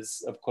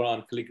Splendors of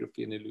Quran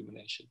Calligraphy and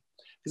Illumination,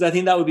 because I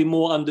think that would be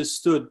more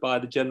understood by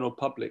the general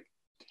public.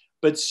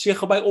 But Sheikh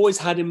Obaid always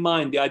had in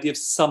mind the idea of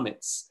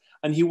summits,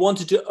 and he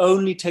wanted to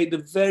only take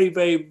the very,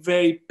 very,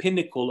 very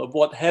pinnacle of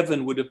what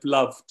heaven would have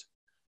loved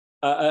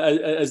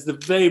as the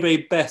very,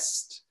 very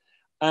best.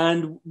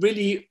 And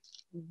really,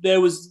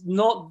 there was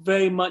not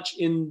very much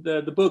in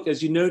the book,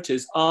 as you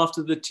notice,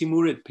 after the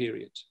Timurid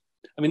period.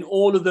 I mean,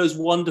 all of those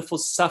wonderful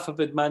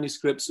Safavid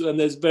manuscripts, and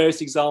there's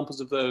various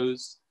examples of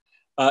those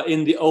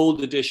in the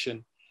old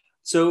edition.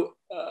 So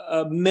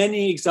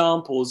many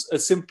examples are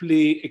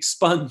simply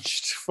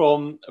expunged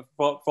from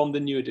the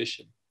new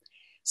edition,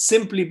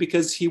 simply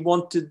because he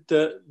wanted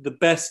the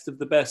best of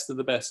the best of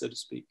the best, so to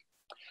speak.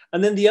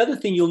 And then the other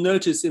thing you'll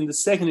notice in the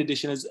second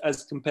edition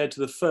as compared to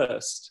the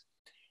first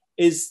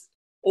is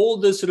all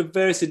the sort of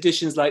various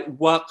editions like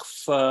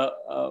waqf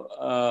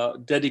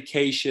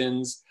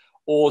dedications,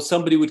 or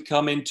somebody would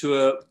come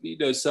into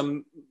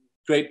some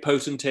great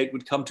potentate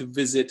would come to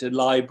visit a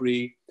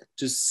library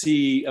to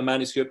see a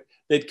manuscript.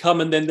 They'd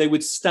come and then they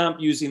would stamp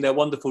using their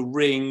wonderful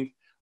ring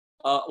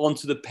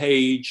onto the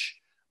page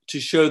to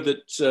show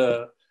that,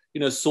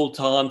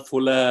 Sultan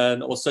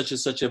Fulan or such and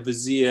such a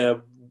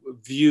vizier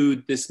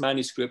viewed this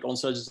manuscript on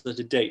such and such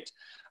a date.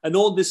 And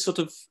all these sort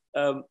of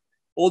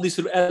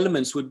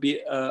elements would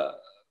be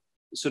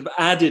sort of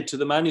added to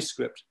the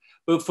manuscript.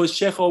 But for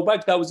Sheikh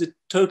Obaid, that was a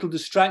total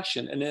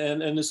distraction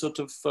and a sort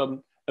of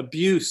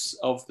abuse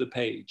of the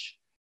page.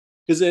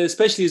 Because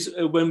especially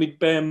when we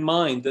bear in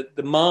mind that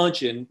the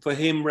margin for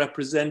him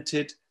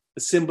represented a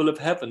symbol of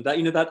heaven,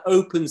 that, that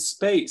open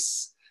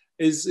space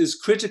is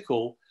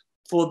critical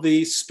for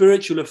the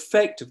spiritual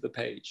effect of the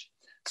page.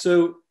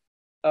 So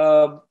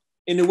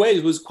in a way,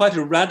 it was quite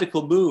a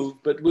radical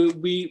move, but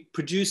we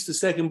produced the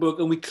second book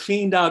and we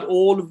cleaned out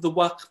all of the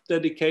waqf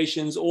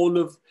dedications, all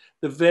of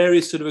the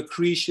various sort of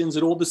accretions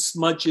and all the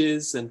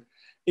smudges, and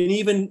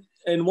even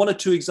in one or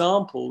two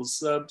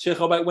examples, Sheikh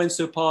Obaid went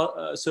so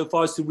far as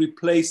to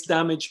replace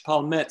damaged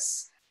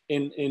palmettes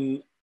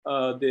in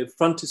the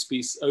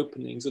frontispiece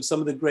openings of some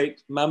of the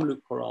great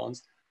Mamluk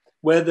Qurans,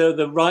 where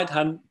the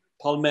right-hand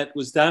palmette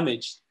was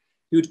damaged.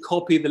 He would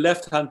copy the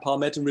left-hand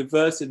palmette and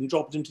reverse it and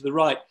drop it into the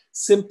right,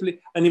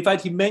 simply. And in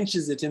fact, he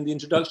mentions it in the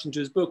introduction to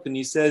his book, and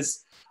he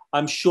says,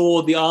 I'm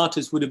sure the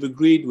artist would have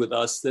agreed with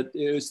us that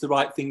it was the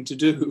right thing to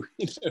do.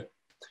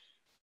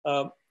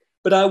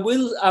 But I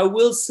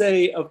will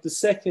say of the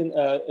second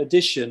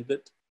edition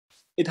that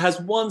it has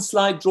one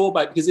slight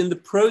drawback, because in the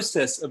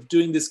process of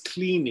doing this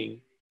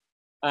cleaning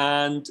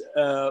and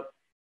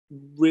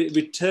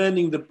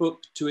returning the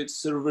book to its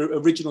sort of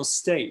original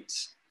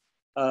state,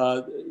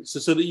 so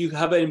that you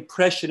have an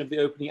impression of the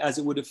opening as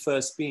it would have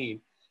first been.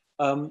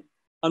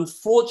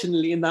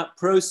 Unfortunately, in that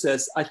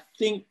process, I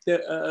think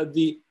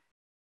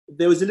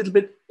there was a little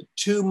bit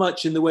too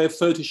much in the way of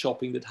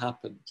photoshopping that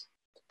happened.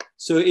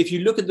 So if you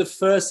look at the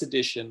first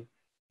edition,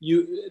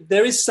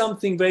 there is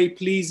something very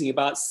pleasing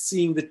about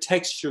seeing the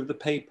texture of the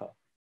paper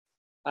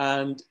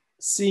and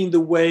seeing the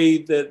way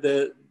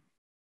that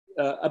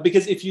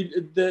because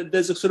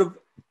there's a sort of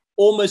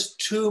almost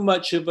too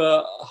much of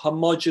a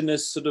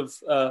homogeneous sort of,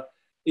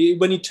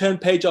 when you turn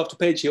page after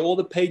page here, all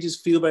the pages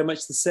feel very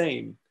much the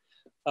same.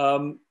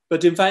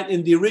 But in fact,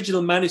 in the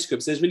original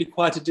manuscripts, there's really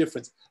quite a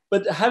difference.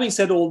 But having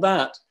said all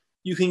that,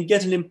 you can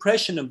get an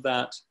impression of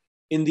that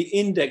in the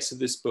index of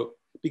this book,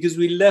 because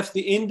we left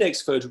the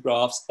index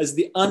photographs as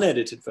the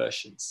unedited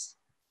versions,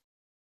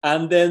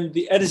 and then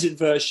the edited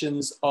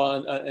versions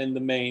in the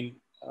main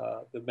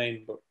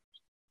book.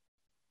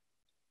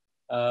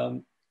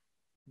 The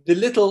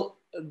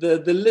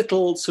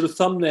little sort of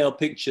thumbnail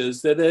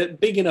pictures, they're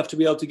big enough to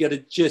be able to get a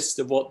gist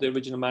of what the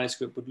original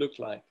manuscript would look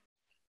like.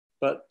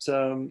 But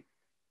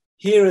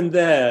here and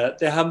there,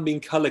 they haven't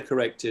been color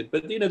corrected.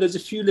 But, you know, there's a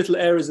few little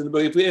errors in the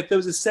book. If there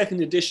was a second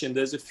edition,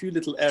 there's a few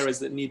little errors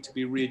that need to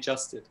be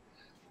readjusted.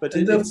 But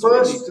and the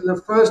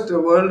first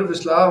World of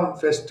Islam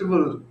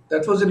festival,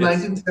 that was in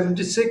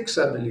 1976,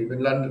 I believe,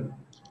 in London.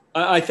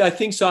 I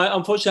think so.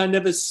 Unfortunately, I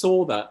never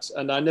saw that,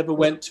 and I never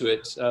went to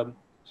it.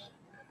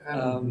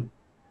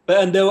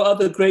 But there were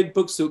other great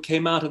books that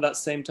came out at that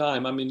same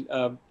time. I mean,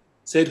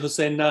 Sayyid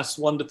Hussein Nasr's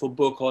wonderful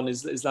book on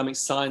Islamic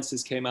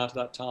sciences came out at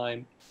that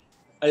time.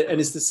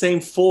 And it's the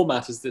same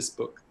format as this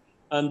book.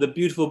 And the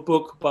beautiful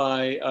book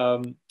by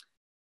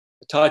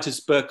Titus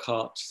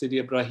Burckhardt, Sidi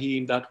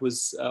Ibrahim, that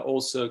was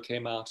also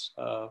came out,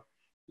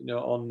 you know,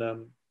 on,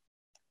 in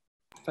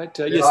fact,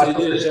 yes,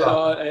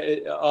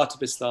 Art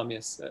of Islam,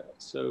 yes.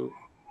 So,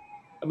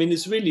 I mean,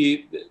 it's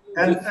really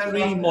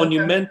three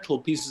monumental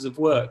pieces of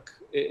work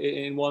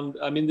in one.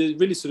 I mean, they're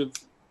really sort of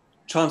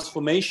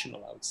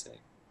transformational, I would say.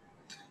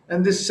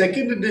 And this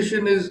second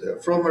edition is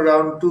from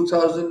around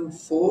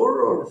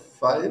 2004 or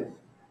 5?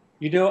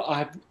 You know,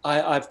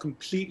 I've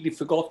completely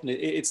forgotten it.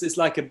 It's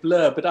like a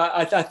blur, but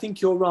I think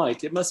you're right.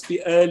 It must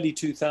be early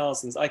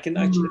 2000s. I can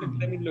actually,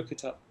 let me look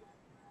it up.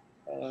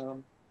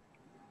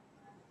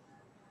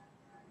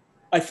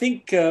 I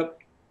think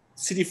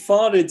Sidi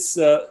Farid's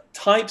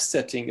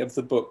typesetting of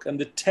the book and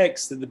the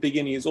text at the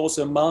beginning is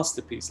also a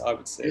masterpiece, I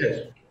would say.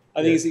 Yeah.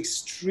 I think it's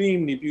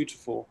extremely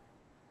beautiful.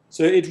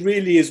 So it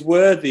really is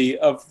worthy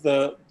of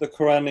the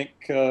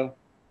Quranic...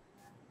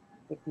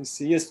 let me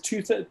see. Yes,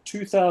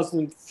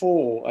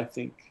 2004, I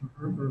think.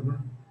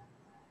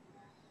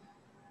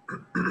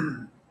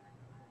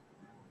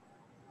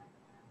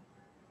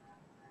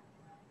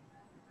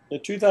 Yeah,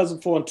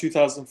 2004 and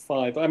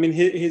 2005. I mean,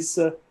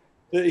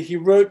 he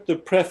wrote the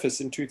preface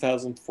in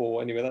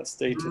 2004. Anyway, that's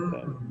dated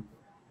there.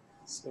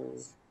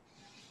 So,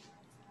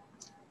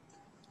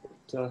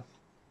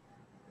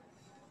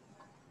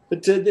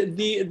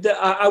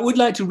 I would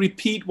like to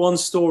repeat one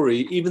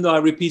story, even though I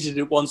repeated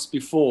it once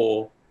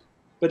before.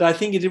 But I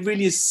think it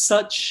really is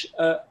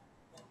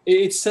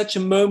it's such a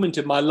moment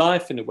in my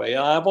life in a way.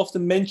 I've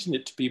often mentioned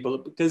it to people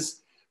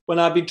because when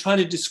I've been trying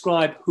to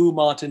describe who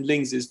Martin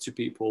Lings is to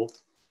people,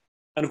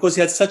 and of course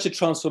he had such a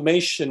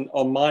transformation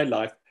on my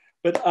life,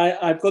 but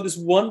I've got this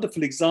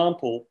wonderful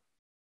example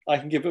I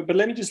can give it. But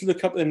let me just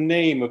look up the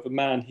name of a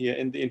man here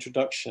in the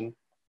introduction,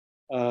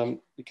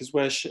 because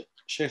where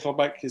Sheikh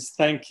Abak is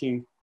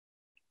thanking,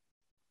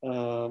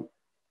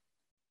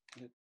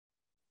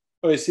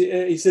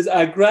 he says,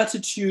 our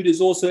gratitude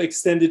is also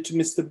extended to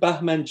Mr.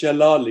 Bahman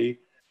Jalali,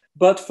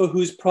 but for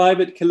whose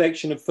private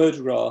collection of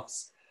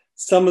photographs,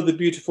 some of the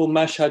beautiful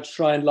Mashhad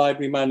Shrine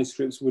Library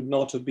manuscripts would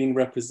not have been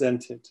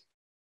represented.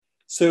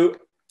 So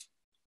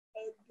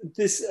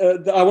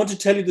I want to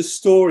tell you the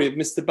story of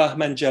Mr.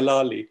 Bahman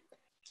Jalali.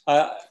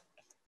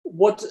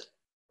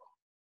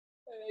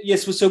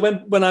 So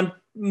when I'm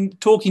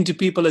talking to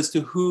people as to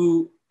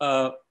who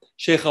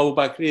Sheikh Abu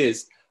Bakr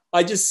is,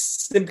 I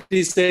just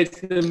simply say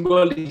to them,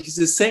 well, he's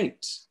a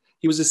saint.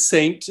 He was a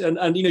saint.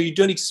 And you know, you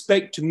don't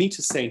expect to meet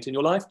a saint in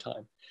your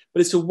lifetime.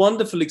 But it's a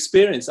wonderful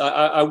experience.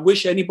 I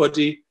wish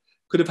anybody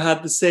could have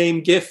had the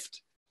same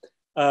gift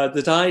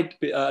that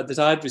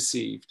I'd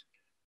received.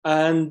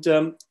 And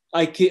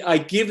I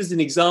give as an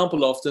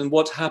example often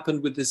what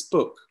happened with this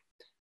book.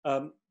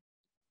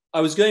 I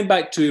was going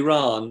back to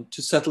Iran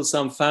to settle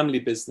some family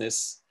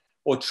business,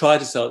 or try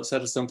to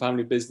settle some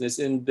family business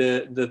in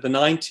the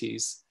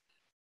 90s.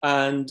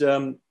 And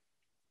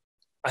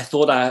I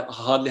thought I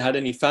hardly had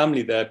any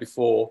family there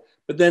before.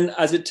 But then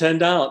as it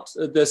turned out,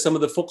 there's some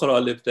of the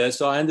fuqara lived there.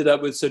 So I ended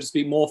up with, so to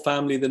speak, more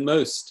family than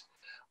most.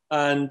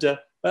 And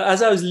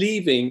as I was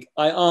leaving,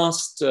 I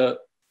asked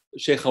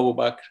Sheikh Abu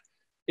Bakr,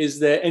 is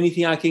there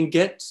anything I can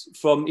get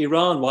from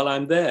Iran while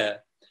I'm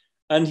there?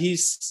 And he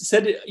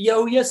said,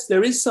 yes,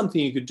 there is something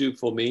you could do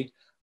for me.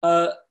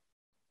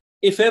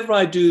 If ever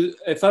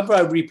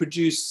I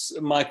reproduce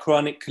my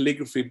Quranic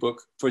calligraphy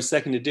book for a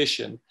second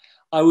edition,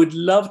 I would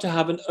love to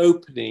have an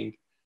opening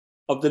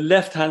of the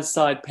left-hand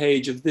side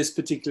page of this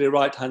particular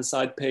right-hand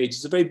side page.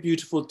 It's a very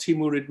beautiful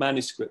Timurid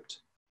manuscript.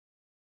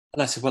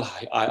 And I said, well,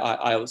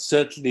 I'll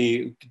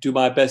certainly do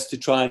my best to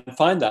try and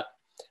find that.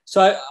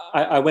 So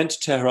I went to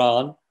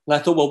Tehran, and I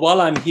thought, well,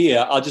 while I'm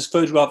here, I'll just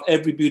photograph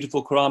every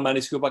beautiful Quran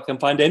manuscript I can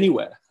find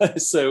anywhere.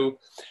 So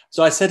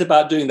I set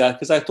about doing that,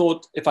 because I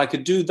thought if I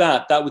could do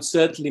that, that would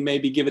certainly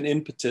maybe give an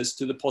impetus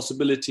to the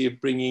possibility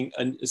of bringing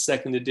a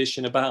second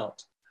edition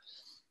about.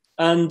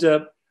 And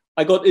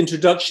I got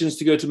introductions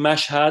to go to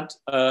Mashhad.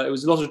 It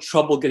was a lot of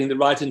trouble getting the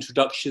right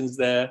introductions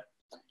there.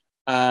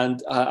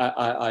 And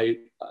I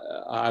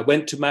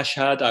went to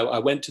Mashhad, I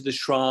went to the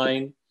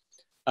shrine,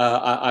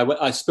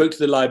 I spoke to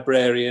the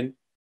librarian,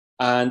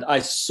 and I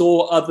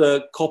saw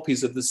other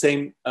copies of the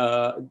same,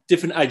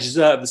 different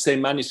ajza of the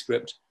same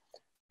manuscript.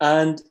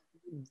 And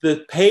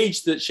the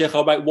page that Sheikh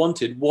Abak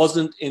wanted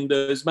wasn't in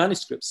those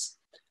manuscripts,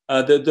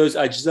 those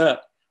ajza.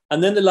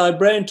 And then the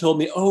librarian told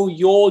me, oh,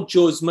 your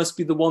juz must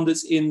be the one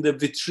that's in the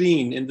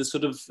vitrine, in the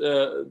sort of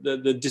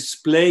the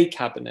display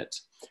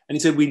cabinet. And he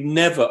said, we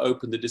never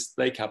opened the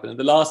display cabinet.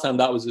 The last time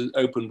that was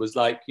opened was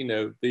like, you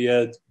know, the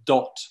year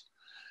dot.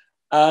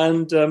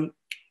 And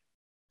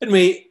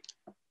anyway,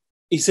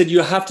 he said,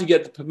 you have to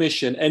get the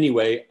permission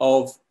anyway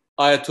of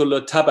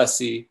Ayatollah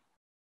Tabasi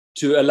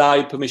to allow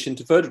you permission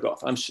to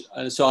photograph. And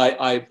so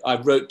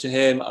I wrote to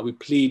him, we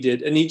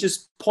pleaded, and he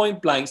just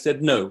point blank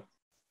said no.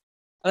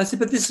 And I said,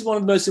 but this is one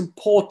of the most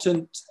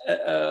important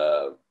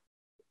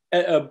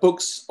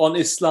books on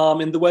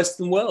Islam in the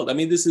Western world. I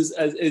mean, this is,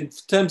 in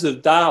terms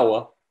of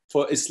dawah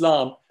for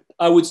Islam,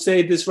 I would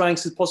say this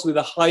ranks as possibly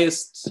the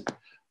highest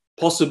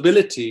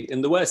possibility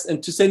in the West.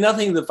 And to say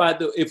nothing of the fact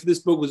that if this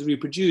book was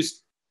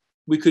reproduced,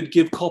 we could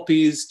give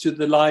copies to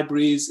the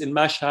libraries in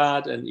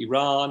Mashhad and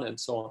Iran and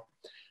so on.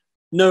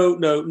 No,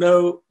 no,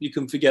 no, you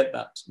can forget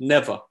that.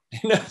 Never.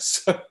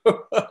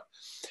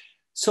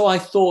 So I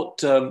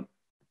thought,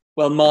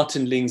 well,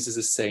 Martin Lings is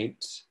a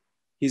saint.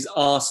 He's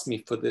asked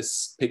me for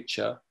this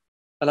picture,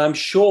 and I'm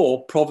sure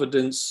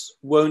Providence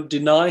won't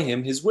deny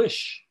him his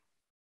wish.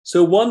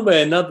 So one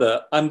way or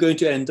another, I'm going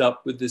to end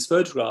up with this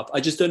photograph. I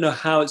just don't know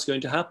how it's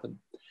going to happen.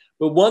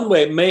 But one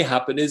way it may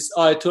happen is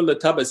Ayatollah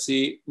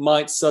Tabasi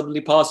might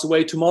suddenly pass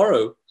away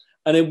tomorrow.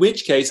 And in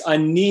which case I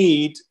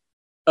need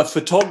a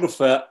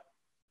photographer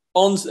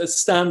on a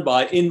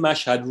standby in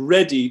Mashhad,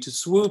 ready to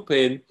swoop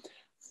in,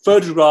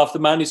 photograph the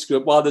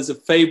manuscript while there's a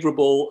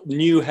favorable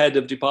new head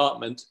of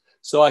department,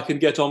 so I can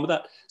get on with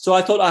that. So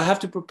I thought I have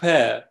to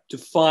prepare to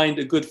find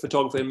a good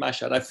photographer in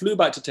Mashhad. I flew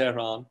back to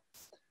Tehran.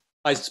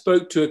 I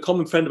spoke to a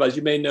common friend of ours,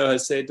 you may know her,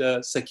 said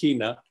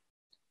Sakina.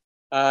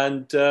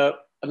 And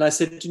I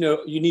said,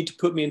 you need to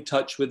put me in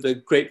touch with a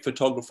great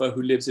photographer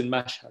who lives in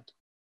Mashhad.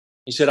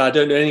 He said, I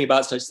don't know anything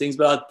about such things,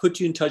 but I'll put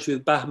you in touch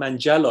with Bahman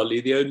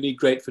Jalali, the only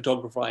great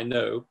photographer I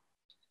know.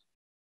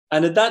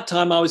 And at that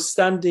time, I was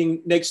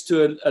standing next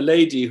to a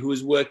lady who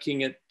was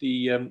working at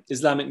the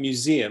Islamic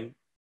Museum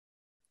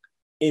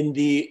in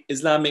the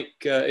Islamic,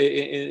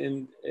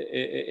 in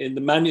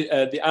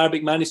the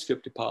Arabic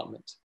manuscript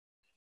department.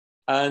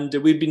 And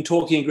we'd been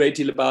talking a great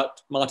deal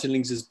about Martin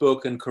Lings's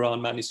book and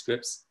Quran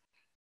manuscripts.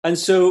 And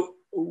so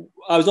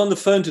I was on the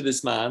phone to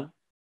this man,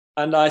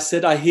 and I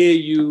said, I hear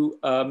you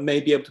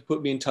may be able to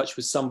put me in touch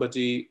with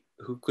somebody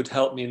who could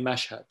help me in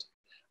Mashhad.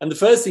 And the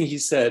first thing he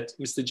said,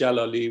 Mr.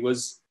 Jalali,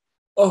 was,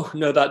 oh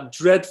no, the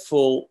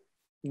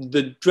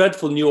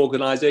dreadful new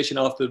organization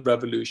after the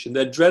revolution.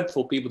 They're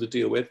dreadful people to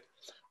deal with.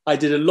 I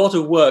did a lot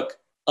of work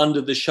under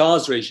the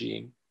Shah's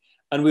regime,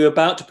 and we were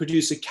about to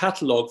produce a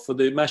catalogue for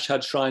the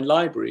Mashhad Shrine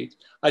Library.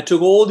 I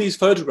took all these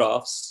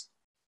photographs,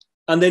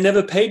 and they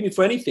never paid me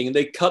for anything, and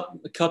they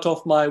cut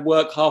off my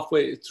work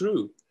halfway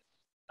through.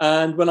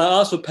 And when I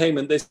asked for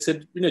payment, they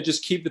said,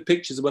 just keep the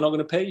pictures, and we're not going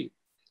to pay you.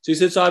 So he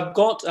said, so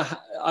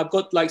I've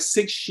got like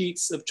 6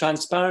 sheets of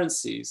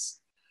transparencies,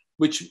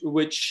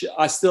 which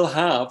I still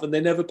have, and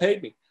they never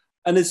paid me.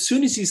 And as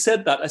soon as he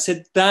said that, I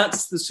said,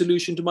 that's the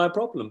solution to my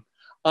problem.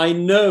 I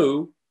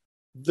know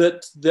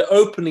that the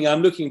opening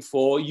I'm looking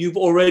for, you've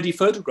already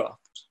photographed.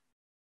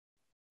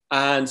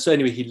 And so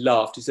anyway, he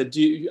laughed. He said,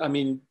 do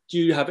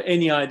you have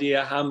any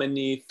idea how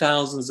many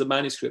thousands of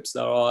manuscripts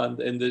there are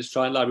in the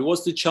Shrine Library?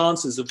 What's the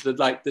chances of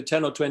the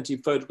 10 or 20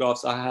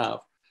 photographs I have,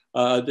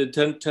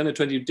 the 10 or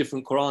 20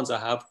 different Qurans I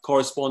have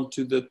correspond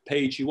to the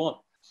page you want?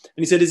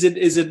 And he said,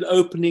 is it an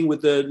opening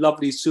with a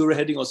lovely surah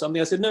heading or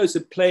something? I said, no, it's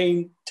a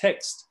plain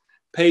text,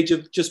 page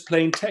of just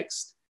plain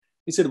text.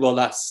 He said, well,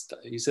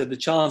 he said, the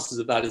chances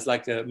of that is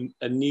like a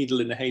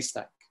needle in a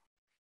haystack.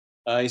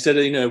 He said,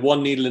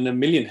 one needle in a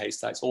million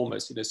haystacks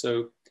almost,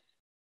 so.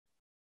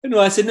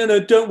 I said, no,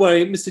 don't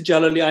worry, Mr.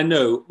 Jalali, I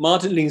know.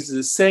 Martin Lings is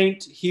a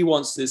saint. He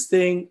wants this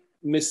thing.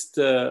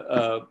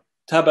 Mr.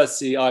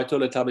 Tabasi,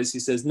 Ayatollah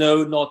Tabasi says,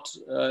 no,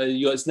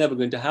 it's never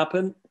going to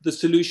happen. The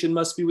solution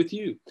must be with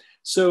you.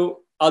 So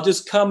I'll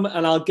just come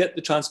and I'll get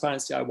the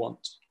transparency I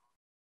want.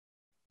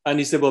 And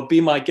he said, well,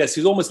 be my guest.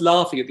 He was almost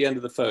laughing at the end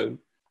of the phone.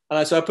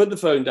 And so I put the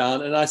phone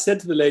down and I said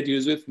to the lady who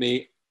was with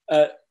me,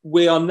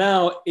 we are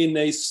now in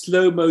a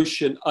slow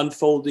motion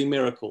unfolding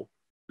miracle,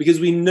 because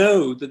we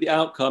know that the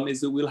outcome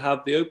is that we'll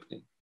have the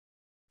opening.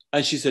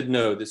 And she said,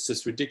 no, this is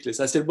just ridiculous.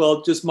 I said,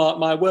 well, just mark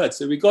my words.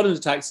 So we got in a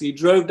taxi,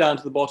 drove down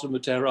to the bottom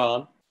of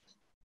Tehran.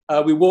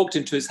 We walked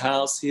into his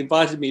house. He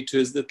invited me to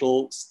his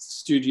little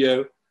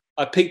studio.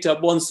 I picked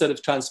up one set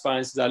of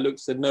transparencies. I looked,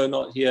 said, no,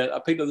 not here. I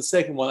picked up the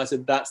second one. I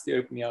said, that's the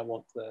opening I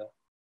want there.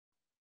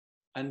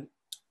 And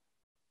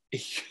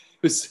it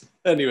was,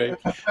 anyway.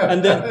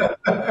 And then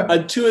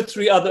and 2 or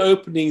 3 other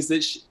openings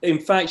that, in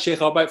fact, Sheikh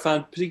Arbak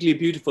found particularly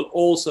beautiful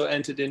also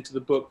entered into the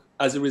book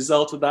as a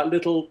result of that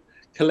little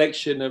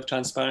collection of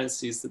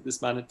transparencies that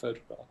this man had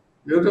photographed.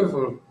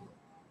 Beautiful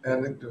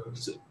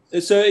anecdotes.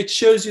 So it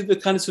shows you the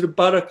kind of sort of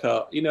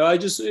barakah.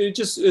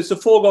 It's a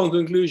foregone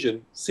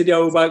conclusion. Sidi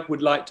Arbak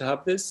would like to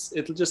have this.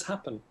 It'll just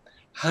happen.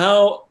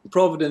 How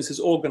Providence has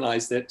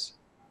organized it,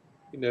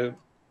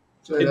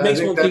 So it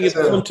makes one think of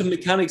quantum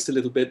mechanics a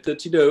little bit, that,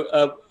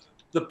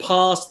 the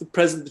past, the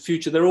present, the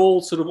future, they're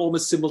all sort of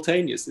almost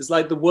simultaneous. It's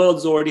like the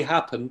world's already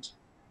happened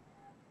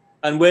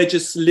and we're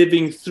just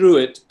living through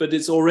it, but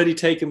it's already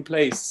taken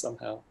place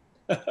somehow.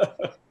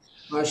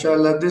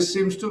 MashaAllah, this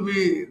seems to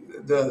be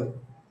the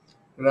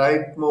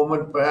right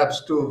moment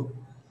perhaps to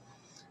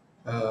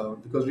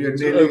because we are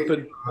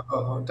nearly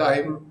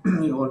time,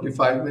 only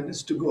 5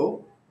 minutes to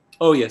go.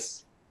 Oh,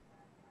 yes.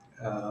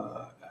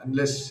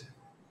 Unless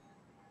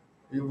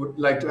you would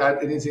like to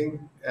add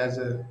anything as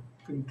a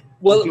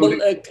Well,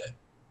 concluding.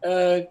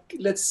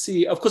 let's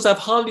see. Of course, I've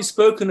hardly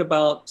spoken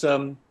about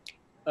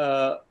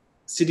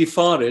Sidi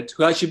Farid,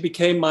 who actually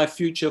became my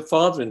future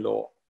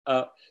father-in-law.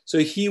 So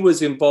he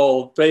was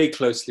involved very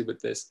closely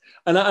with this.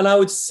 And I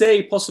would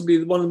say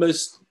possibly one of the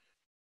most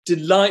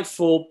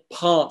delightful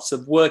parts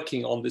of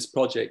working on this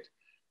project.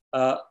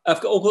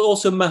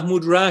 Also,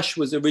 Mahmoud Rash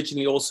was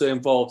originally also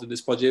involved in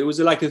this project. It was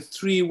like a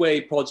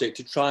three-way project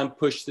to try and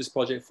push this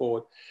project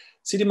forward.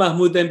 Sidi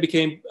Mahmoud then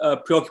became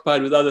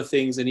preoccupied with other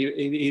things, and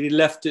he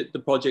left the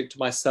project to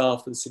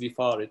myself and Sidi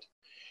Farid.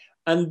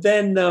 And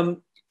then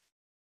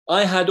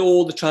I had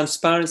all the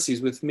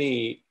transparencies with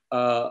me,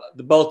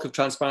 the bulk of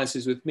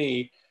transparencies with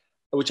me,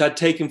 which I'd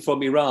taken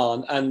from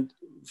Iran and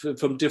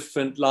from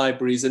different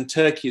libraries, and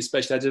Turkey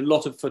especially. I did a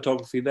lot of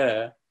photography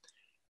there.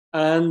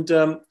 And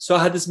so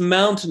I had this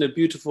mountain of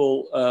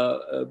beautiful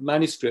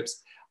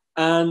manuscripts.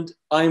 And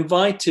I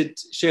invited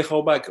Sheikh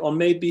Abubakr on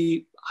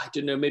maybe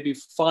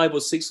 5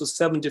 or 6 or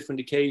 7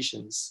 different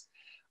occasions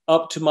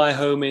up to my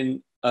home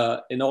in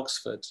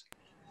Oxford.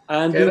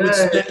 And we would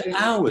spend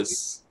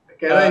hours.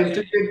 Can I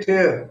interject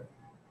here?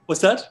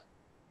 What's that?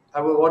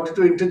 I wanted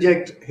to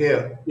interject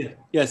here. Yeah.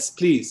 Yes,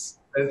 please.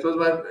 It was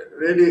my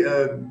really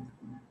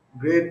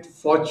great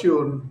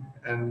fortune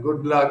and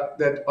good luck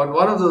that on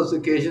one of those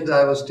occasions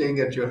I was staying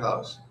at your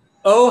house.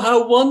 Oh,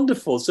 how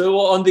wonderful. So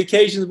on the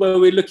occasions where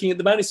we're looking at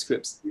the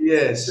manuscripts.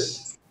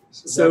 Yes.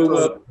 So that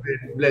was a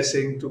great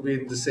blessing to be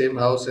in the same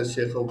house as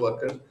Sheikh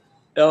Abubakr.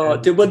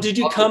 Did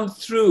you come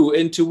through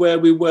into where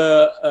we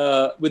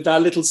were with our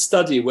little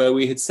study where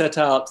we had set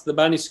out the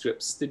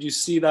manuscripts? Did you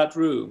see that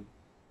room?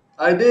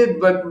 I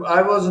did, but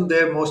I wasn't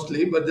there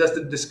mostly, but just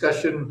a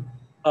discussion.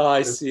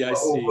 I see.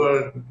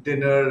 Over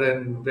dinner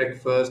and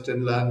breakfast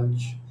and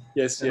lunch.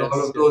 Yes, and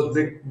all of those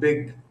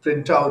big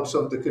printouts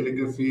of the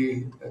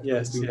calligraphy.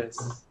 Yes.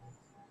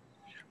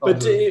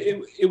 But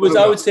it was,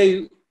 I would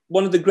say,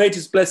 one of the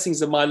greatest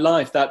blessings of my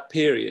life, that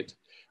period.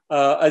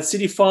 And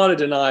Sidi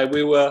Farid and I,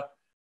 we were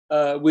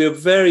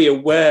very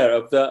aware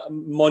of the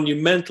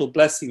monumental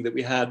blessing that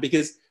we had,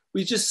 because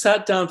we just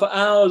sat down for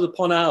hours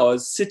upon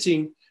hours,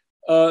 sitting,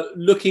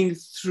 looking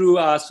through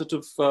our sort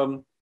of,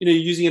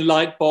 using a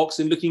light box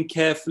and looking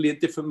carefully at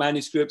different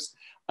manuscripts.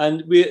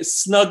 And we're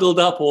snuggled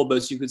up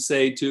almost, you could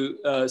say,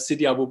 to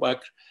Sidi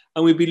Abubakr.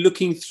 And we'd be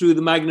looking through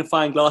the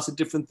magnifying glass at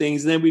different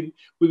things. And then we'd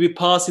be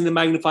passing the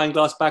magnifying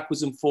glass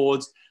backwards and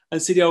forwards. And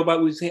Sidi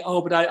Abubakr would say,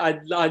 oh, but I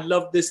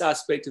love this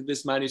aspect of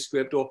this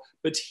manuscript.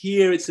 But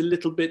here it's a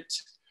little bit,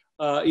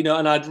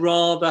 and I'd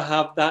rather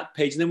have that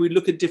page. And then we'd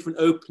look at different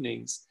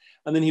openings.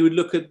 And then he would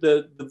look at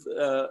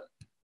the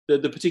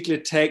particular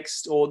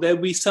text, or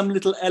there'd be some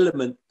little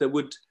element that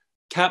would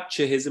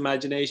capture his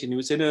imagination. He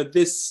would say, no,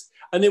 this.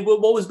 And then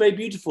what was very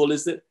beautiful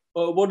is that,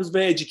 what was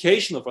very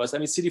educational for us, I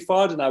mean, Sidi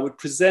Farid and I would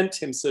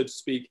present him, so to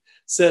speak,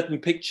 certain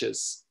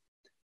pictures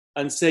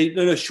and say,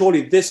 no,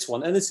 surely this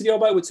one. And then Sidi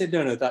Abubakr would say,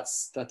 no,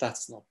 that's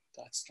not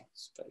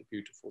very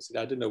beautiful. Sidi,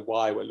 I don't know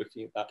why we're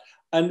looking at that.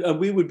 And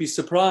we would be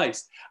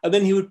surprised. And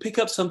then he would pick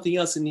up something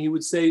else and he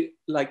would say,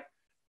 like,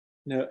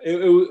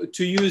 to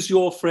use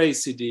your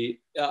phrase,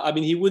 Sidi, I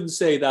mean, he wouldn't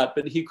say that,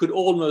 but he could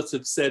almost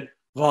have said,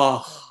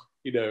 Vah,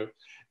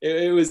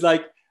 it was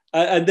like,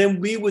 and then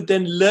we would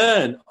then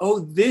learn, oh,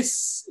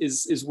 this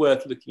is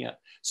worth looking at.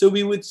 So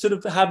we would sort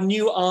of have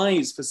new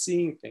eyes for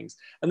seeing things.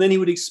 And then he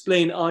would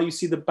explain, you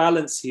see the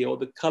balance here, or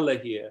the color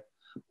here,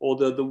 or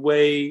the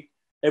way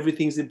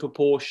everything's in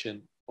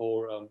proportion.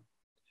 And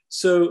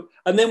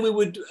then we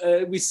would,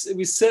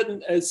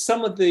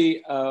 some of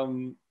the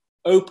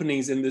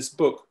openings in this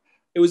book,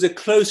 it was a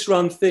close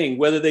run thing,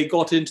 whether they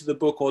got into the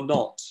book or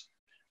not.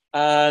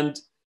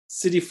 And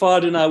Sidi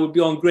Farid and I would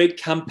be on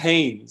great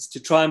campaigns to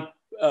try and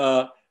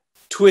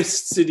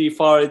twist Sidi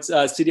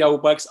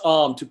Abubakr's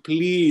arm to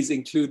please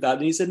include that.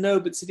 And he said, no,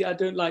 but Sidi, I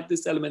don't like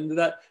this element of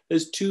that.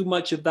 There's too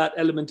much of that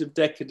element of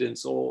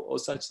decadence or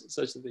such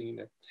a thing,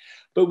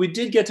 But we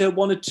did get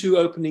 1 or 2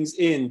 openings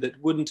in that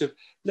wouldn't have,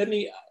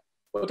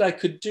 what I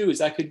could do is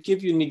I could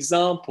give you an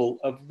example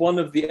of one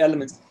of the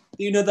elements,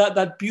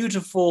 that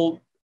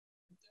beautiful,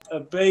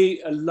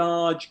 very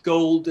large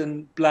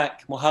golden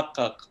black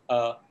muhaqqaq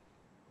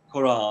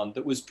Quran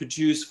that was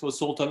produced for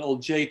Sultan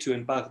al-Jaytu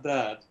in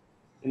Baghdad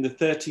in the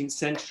 13th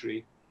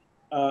century.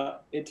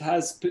 It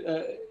has,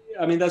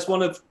 that's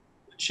one of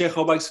Sheikh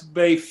Abubakr's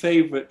very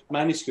favorite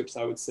manuscripts,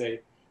 I would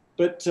say.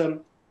 But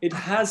it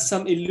has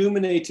some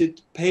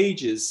illuminated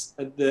pages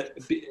at the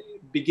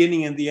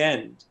beginning and the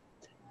end.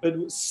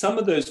 But some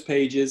of those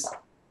pages,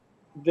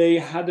 they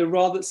had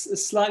a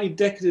slightly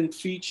decadent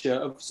feature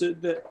of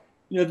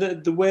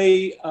the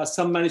way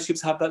some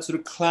manuscripts have that sort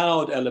of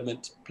cloud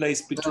element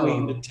placed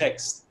between the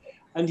text.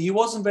 And he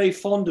wasn't very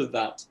fond of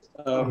that.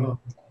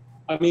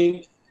 I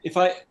mean,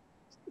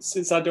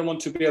 since I don't want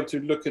to be able to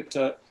look at,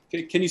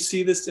 can you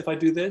see this if I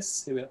do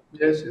this? Here we are.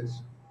 Yes.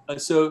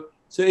 So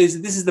this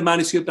is the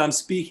manuscript I'm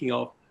speaking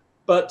of.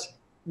 But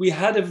we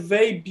had a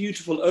very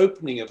beautiful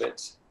opening of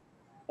it,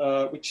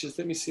 which is,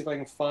 let me see if I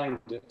can find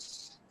it.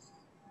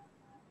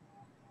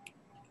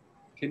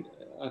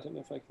 I don't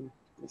know if I can,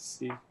 let's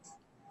see.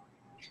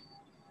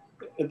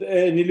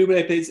 An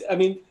Illuminate, I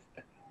mean,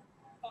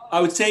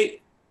 I would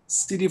say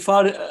Sidi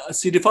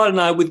Fard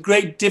and I, with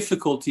great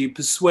difficulty,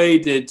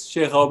 persuaded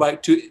Sheikh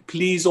Al-Bak to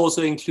please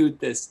also include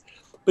this.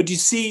 But you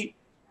see,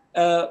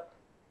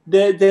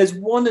 there's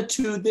one or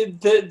two,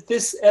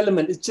 this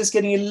element is just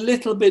getting a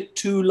little bit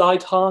too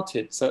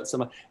light-hearted. So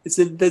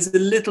there's a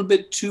little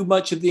bit too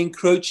much of the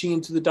encroaching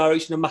into the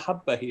direction of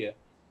mahabba here.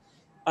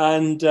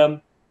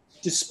 And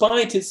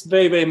despite its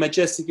very, very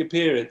majestic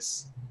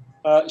appearance,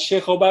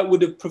 Sheikh Al-Bak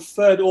would have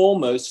preferred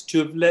almost to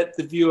have let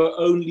the viewer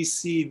only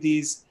see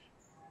these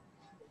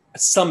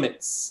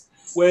summits.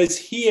 Whereas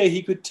here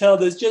he could tell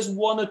there's just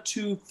one or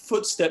two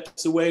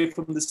footsteps away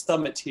from the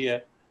summit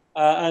here.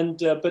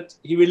 But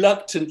he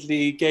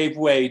reluctantly gave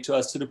way to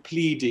us sort of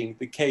pleading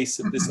the case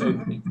of this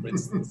opening, for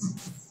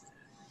instance.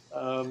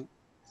 And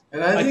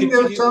I think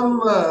there was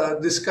some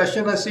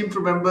discussion, I seem to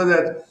remember,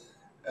 that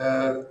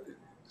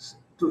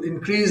to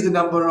increase the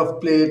number of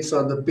plates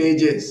on the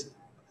pages.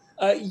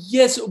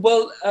 Yes,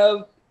 well,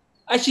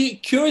 actually,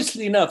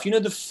 curiously enough, you know,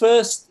 the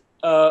first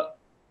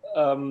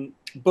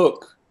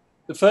book,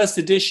 the first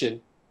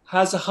edition,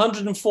 has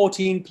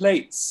 114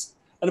 plates.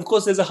 And of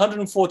course, there's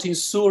 114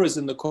 surahs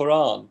in the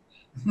Quran.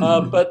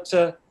 But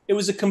it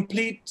was a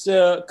complete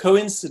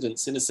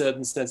coincidence in a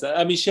certain sense.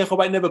 I mean, Sheikh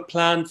Al-Bak never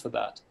planned for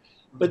that.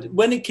 But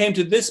when it came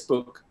to this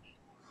book,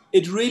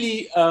 it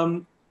really,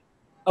 of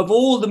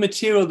all the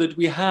material that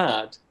we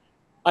had,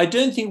 I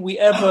don't think we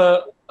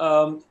ever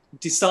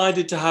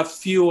decided to have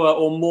fewer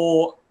or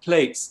more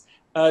plates.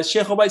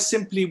 Sheikh Al-Bak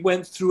simply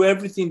went through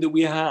everything that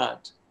we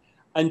had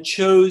and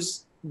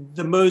chose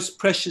the most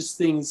precious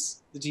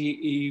things that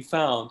he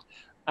found.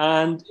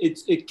 And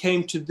it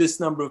came to this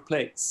number of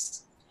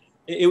plates.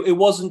 It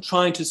wasn't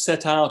trying to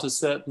set out a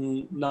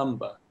certain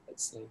number,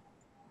 let's say.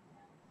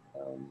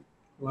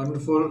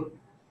 Wonderful.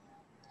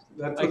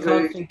 I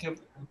can't think of...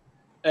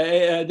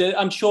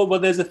 I'm sure, well,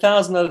 there's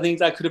 1,000 other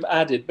things I could have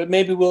added, but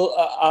maybe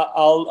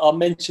I'll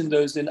mention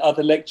those in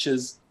other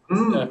lectures. We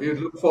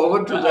look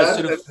forward to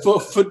that.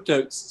 Sort of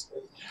footnotes.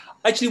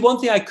 Actually, one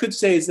thing I could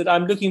say is that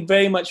I'm looking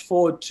very much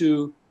forward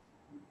to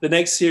the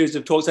next series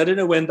of talks. I don't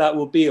know when that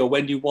will be or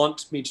when you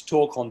want me to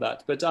talk on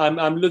that, but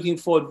I'm looking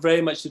forward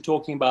very much to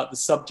talking about the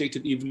subject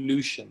of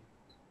evolution.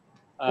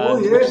 Oh,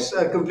 yes,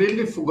 I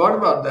completely forgot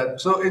about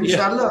that. So,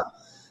 inshallah,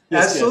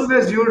 as soon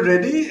as you're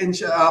ready,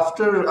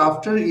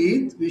 after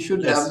Eid, we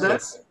should have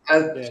that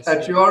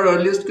at your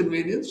earliest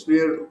convenience.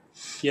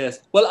 Yes.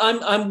 Well,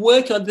 I'm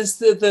working on this.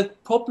 The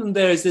problem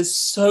there is there's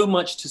so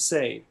much to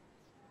say,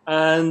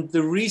 and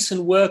the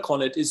recent work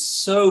on it is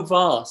so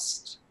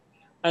vast.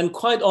 And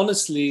quite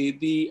honestly,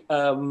 the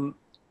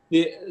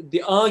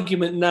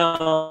argument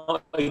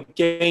now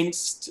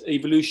against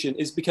evolution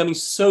is becoming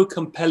so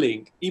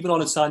compelling, even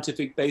on a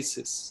scientific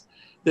basis,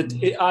 that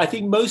I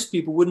think most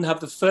people wouldn't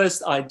have the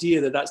first idea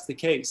that that's the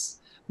case.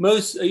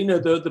 Most, you know,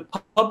 the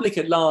public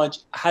at large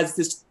has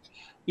this,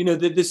 you know,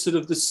 this sort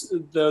of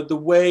the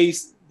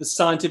ways the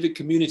scientific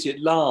community at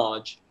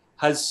large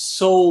has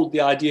sold the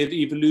idea of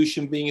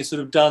evolution being a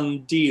sort of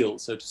done deal,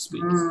 so to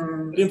speak.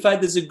 But in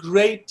fact, there's a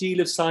great deal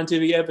of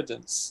scientific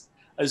evidence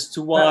as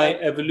to why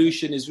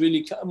evolution is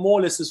really more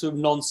or less a sort of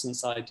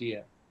nonsense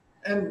idea.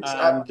 And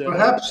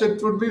perhaps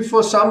it would be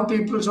for some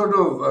people sort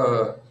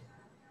of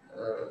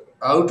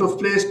out of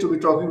place to be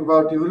talking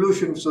about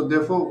evolution. So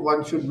therefore,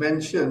 one should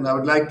mention, I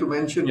would like to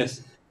mention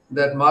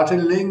that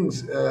Martin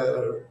Lings,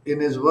 in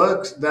his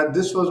works, that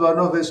this was one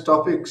of his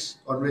topics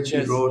on which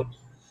he wrote.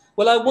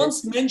 Well, I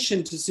once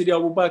mentioned to Sidi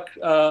Abu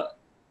Bakr,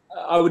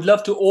 I would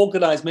love to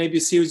organize maybe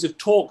a series of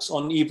talks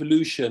on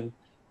evolution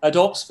at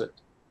Oxford.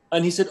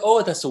 And he said,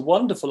 oh, that's a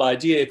wonderful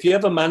idea. If you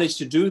ever manage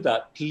to do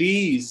that,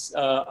 please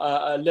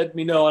let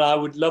me know, and I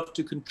would love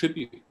to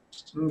contribute.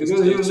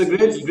 Because he was a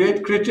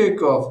great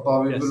critic of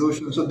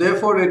evolution. So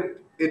therefore,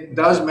 it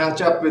does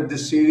match up with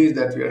this series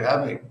that we are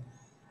having.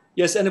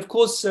 Yes, and of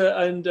course,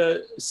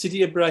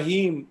 Sidi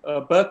Ibrahim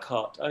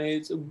Burkhardt. I mean,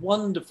 it's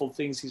wonderful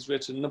things he's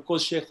written. And of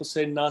course, Sheikh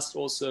Hussein Nasr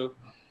also.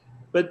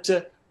 But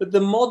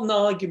the modern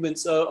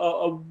arguments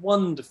are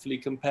wonderfully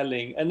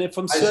compelling, and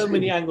from so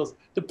many angles.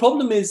 The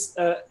problem is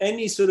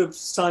any sort of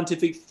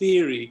scientific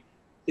theory,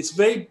 it's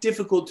very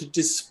difficult to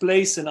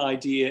displace an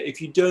idea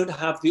if you don't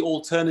have the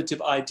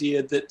alternative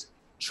idea that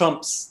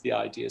trumps the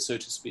idea, so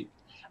to speak.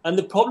 And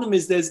the problem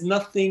is there's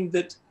nothing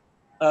that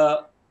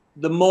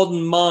the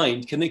modern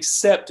mind can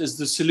accept as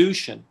the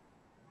solution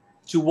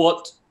to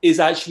what is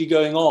actually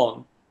going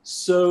on.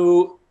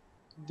 So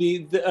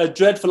a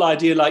dreadful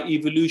idea like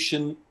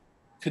evolution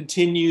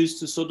continues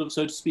to sort of,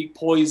 so to speak,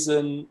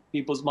 poison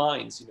people's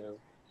minds, you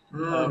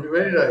know.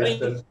 Very right.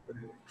 That's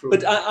very true.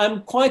 But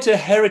I'm quite a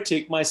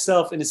heretic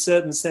myself in a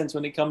certain sense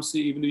when it comes to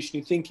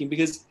evolutionary thinking,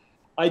 because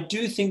I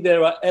do think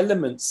there are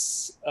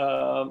elements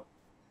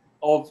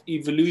of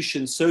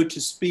evolution, so to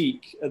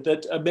speak,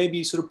 that are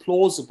maybe sort of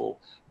plausible,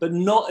 but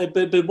not.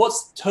 But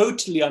what's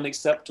totally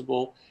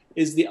unacceptable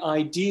is the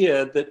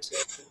idea that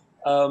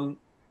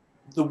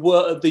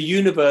the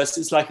universe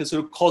is like a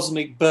sort of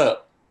cosmic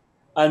burp.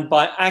 And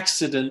by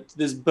accident,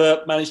 this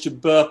burp managed to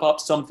burp up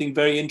something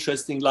very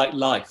interesting like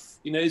life.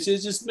 You know,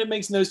 it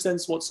makes no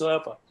sense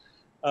whatsoever.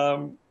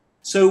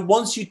 So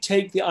once you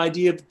take the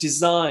idea of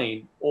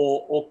design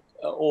or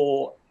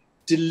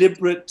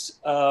deliberate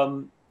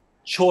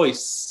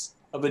choice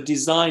of a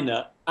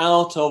designer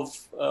out of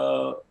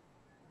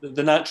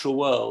the natural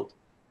world,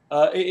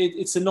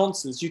 it's a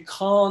nonsense. You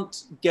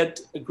can't get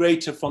a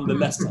greater from the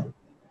lesser.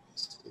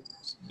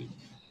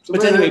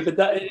 But anyway,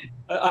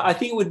 I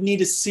think it would need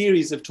a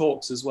series of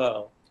talks as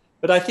well.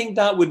 But I think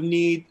that would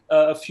need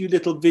a few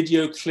little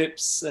video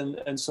clips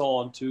and so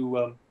on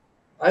to.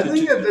 I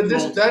think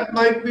that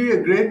might be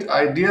a great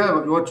idea.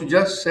 What you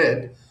just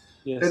said,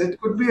 yes. that it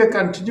could be a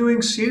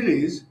continuing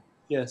series.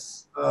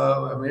 Yes.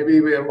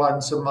 Maybe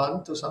once a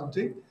month or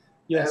something.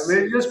 Yes.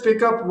 We'll just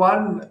pick up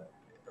one,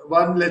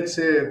 let's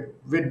say,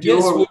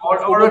 video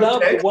or a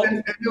text,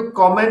 and you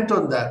comment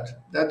on that.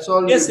 That's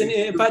all. Yes, and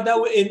in fact, that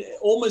would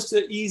almost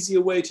an easier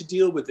way to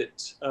deal with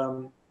it.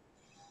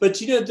 But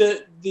you know,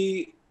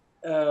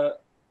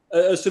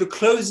 a sort of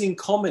closing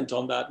comment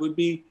on that would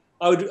be,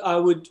 I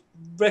would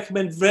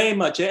recommend very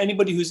much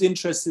anybody who's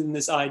interested in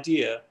this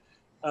idea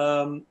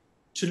to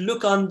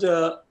look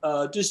under,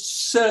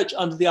 just search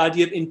under the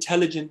idea of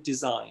intelligent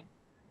design,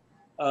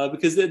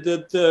 because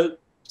the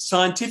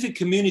scientific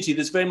community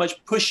that's very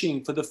much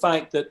pushing for the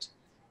fact that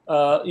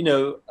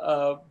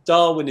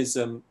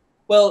Darwinism,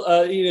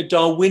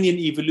 Darwinian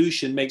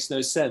evolution makes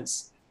no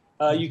sense.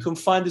 You can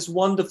find this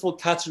wonderful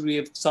category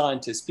of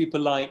scientists,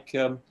 people like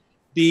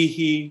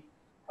Behe,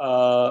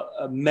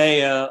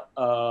 Mayer,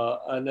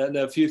 and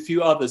a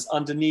few others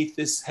underneath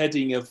this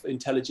heading of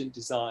intelligent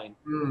design.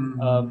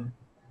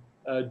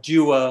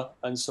 Dewar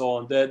and so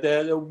on.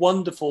 They're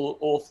wonderful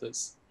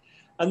authors.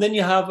 And then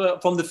you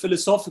have, from the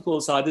philosophical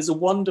side, there's a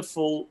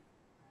wonderful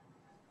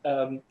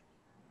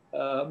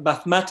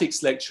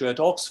mathematics lecturer at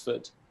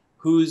Oxford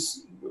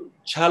who's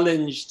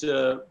challenged,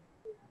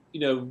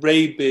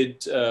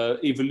 rabid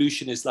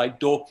evolutionists like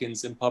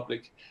Dawkins in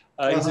public.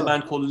 He's a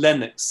man called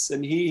Lennox,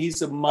 and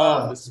he's a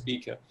marvelous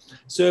speaker.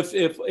 So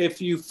if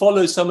you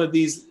follow some of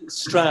these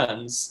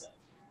strands,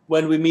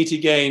 when we meet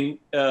again,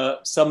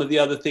 some of the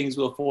other things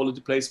will fall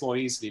into place more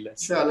easily.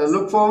 I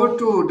look forward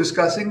to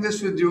discussing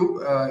this with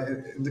you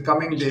in the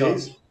coming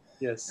days.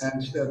 Yes.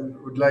 And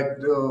would like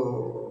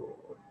to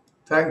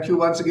thank you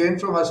once again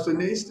from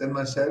Hastun East and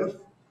myself.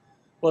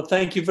 Well,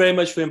 thank you very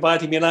much for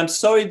inviting me. And I'm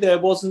sorry there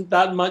wasn't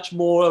that much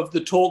more of the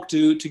talk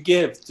to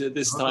give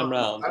this time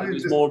round. I mean, it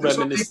was more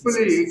reminiscence.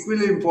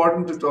 Equally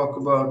important to talk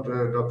about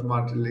Dr.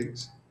 Martin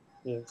Lings.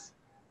 Yes.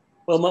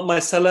 Well, my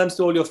salams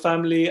to all your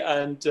family,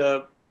 and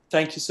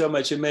thank you so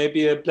much. It may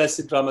be a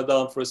blessed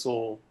Ramadan for us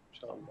all.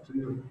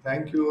 Inshallah.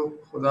 Thank you.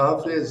 Khuda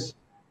Hafiz.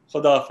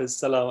 Khuda Hafiz.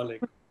 Salam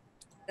alaikum.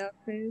 Khuda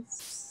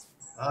Hafiz.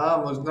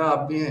 Muzna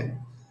aap bhi hain.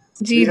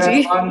 Ji,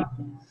 we had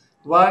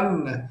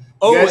one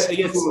guest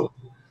yes.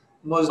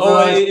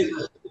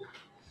 Muzna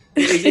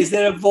is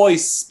there a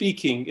voice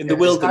speaking in the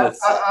wilderness?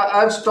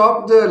 I've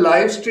stopped the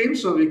live stream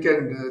so we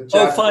can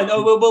chat. Oh, fine.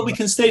 Well, we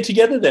can stay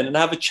together then and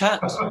have a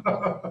chat.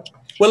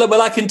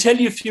 Well, I can tell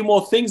you a few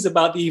more things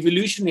about the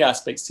evolutionary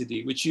aspects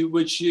today, which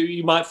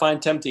you might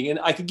find tempting, and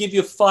I could give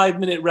you a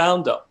 5-minute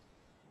roundup.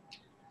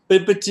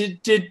 But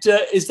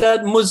is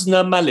that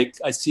Muzna Malik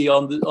I see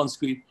on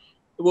screen?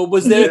 Well,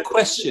 was there a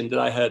question that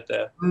I heard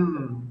there?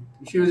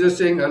 She was just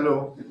saying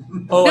hello.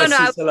 Oh, no,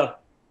 I see. Salam.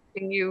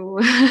 You.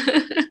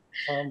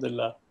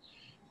 Alhamdulillah.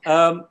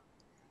 No,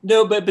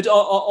 but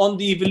on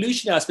the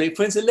evolutionary aspect,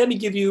 for instance, let me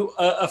give you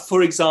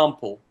for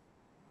example.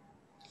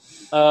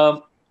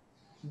 Lennox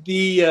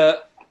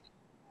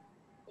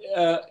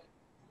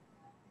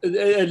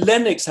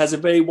has a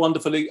very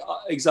wonderful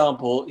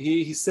example.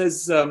 He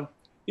says,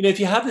 if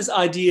you have this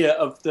idea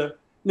of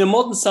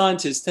modern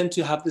scientists tend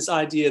to have this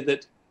idea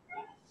that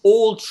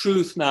all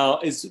truth now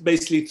is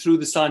basically through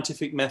the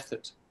scientific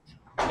method.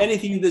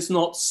 Anything that's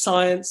not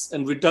science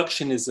and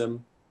reductionism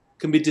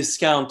can be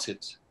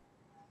discounted.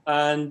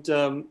 And,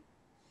 that's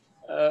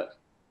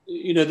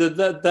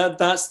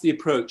the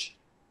approach.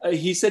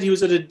 He said he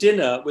was at a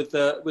dinner with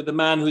a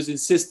man who's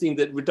insisting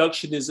that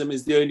reductionism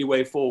is the only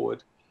way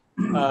forward,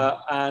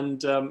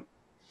 and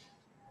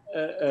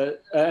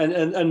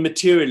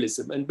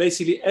materialism. And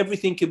basically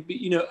everything can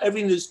be,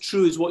 everything that's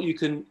true is what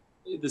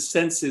the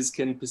senses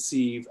can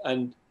perceive.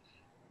 And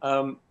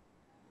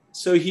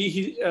so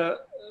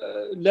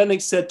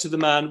Lennox said to the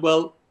man,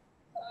 well,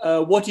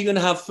 what are you going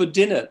to have for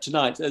dinner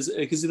tonight?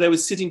 Because they were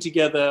sitting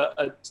together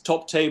at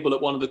top table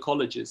at one of the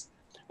colleges.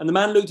 And the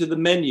man looked at the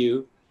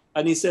menu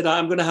and he said,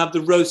 I'm going to have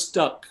the roast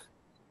duck.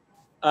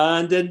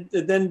 And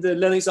then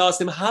Lennox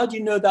asked him, how do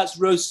you know that's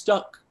roast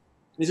duck?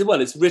 And he said,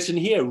 well, it's written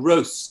here,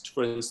 roast,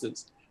 for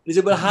instance. And he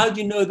said, well, how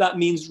do you know that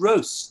means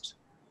roast?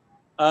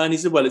 And he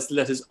said, well, it's the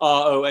letters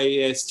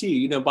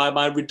R-O-A-S-T. By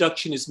my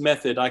reductionist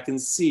method, I can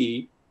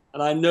see,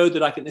 and I know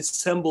that I can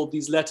assemble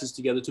these letters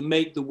together to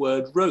make the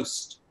word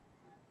roast.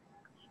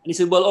 And he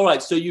said, well, all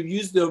right, so you've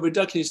used the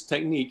reductionist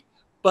technique.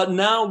 But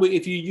now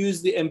if you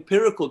use the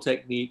empirical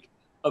technique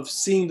of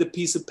seeing the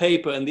piece of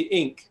paper and the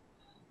ink,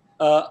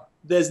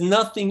 there's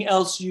nothing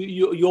else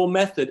your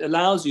method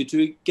allows you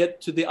to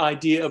get to the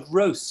idea of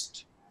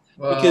roast.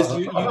 Because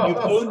you've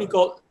only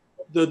got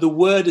the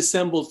word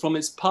assembled from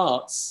its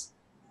parts,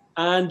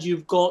 and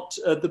you've got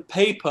the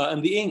paper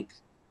and the ink.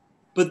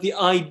 But the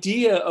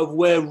idea of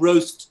where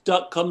roast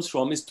duck comes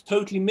from is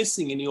totally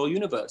missing in your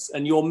universe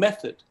and your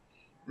method.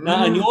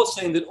 Now, and you're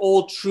saying that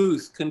all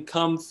truth can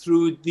come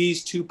through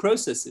these two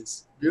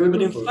processes. Beautiful.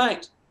 But in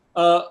fact,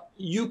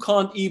 you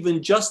can't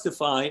even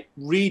justify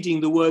reading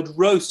the word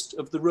roast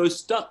of the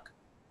roast duck.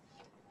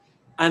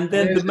 And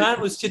then the man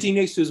was sitting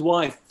next to his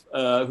wife,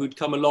 who'd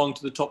come along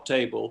to the top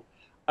table.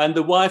 And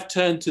the wife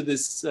turned to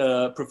this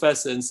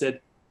professor and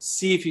said,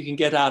 "See if you can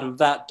get out of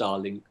that,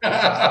 darling."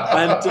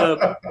 And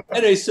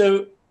anyway,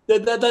 so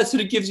that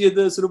sort of gives you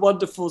the sort of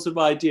wonderful sort of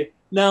idea.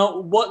 Now,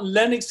 what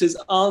Lennox's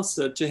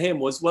answer to him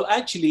was, well,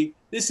 actually,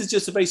 this is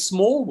just a very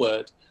small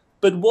word.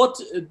 But what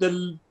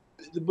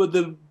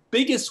the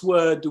biggest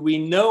word we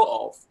know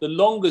of, the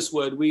longest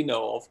word we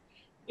know of,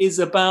 is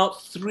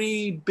about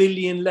 3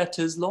 billion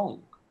letters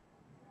long.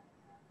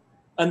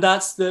 And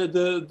that's the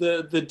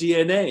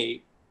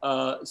DNA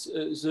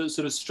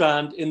sort of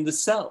strand in the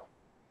cell.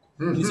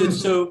 He said,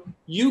 so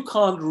you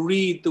can't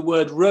read the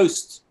word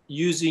roast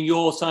using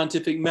your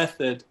scientific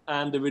method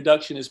and the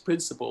reductionist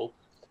principle,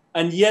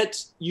 and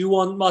yet you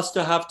must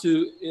have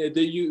to,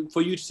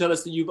 for you to tell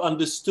us that you've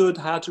understood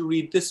how to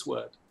read this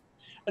word.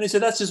 And he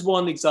said, that's just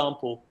one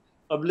example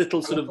of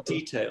little sort of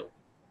detail.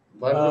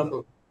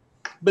 Wonderful.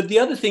 But the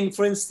other thing,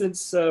 for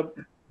instance,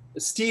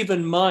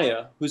 Stephen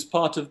Meyer, who's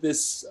part of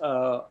this,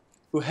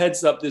 who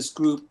heads up this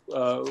group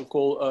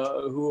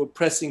who are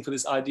pressing for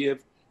this idea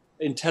of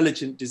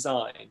intelligent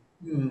design.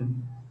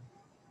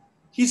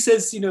 He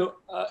says,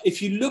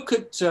 if you look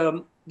at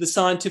the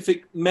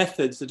scientific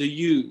methods that are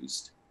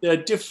used, there are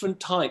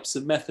different types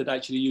of method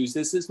actually used.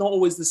 It's not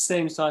always the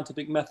same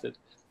scientific method.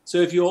 So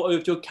if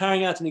you're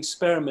carrying out an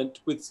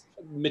experiment with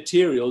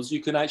materials, you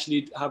can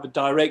actually have a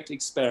direct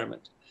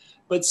experiment.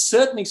 But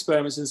certain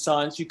experiments in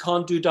science you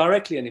can't do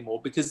directly anymore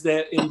because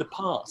they're in the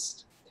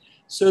past.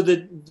 So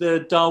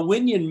the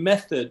Darwinian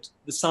method,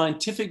 the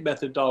scientific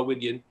method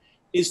Darwinian,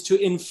 is to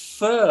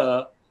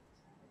infer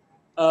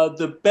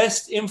the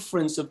best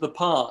inference of the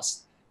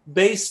past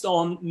based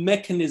on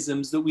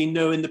mechanisms that we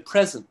know in the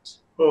present.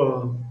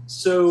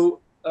 So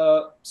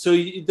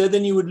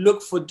then you would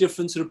look for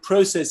different sort of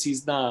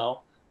processes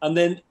now, and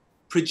then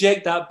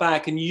project that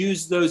back and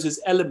use those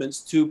as elements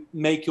to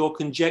make your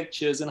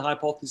conjectures and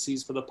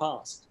hypotheses for the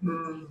past.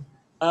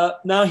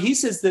 Now he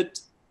says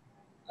that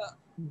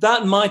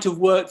that might have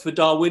worked for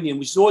Darwinian,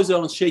 which is always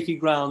on shaky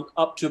ground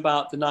up to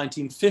about the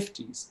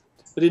 1950s.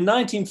 But in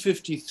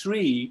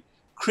 1953,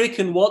 Crick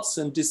and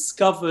Watson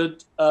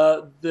discovered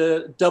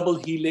the double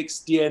helix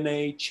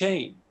DNA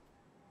chain.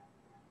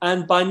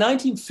 And by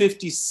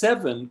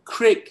 1957,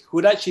 Crick, who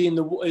had actually in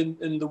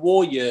the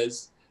war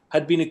years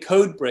had been a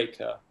code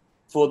breaker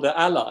for the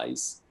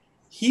Allies,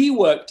 he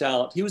worked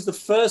out, he was the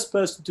first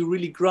person to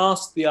really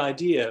grasp the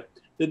idea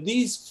that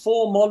these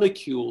 4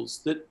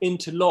 molecules that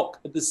interlock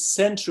at the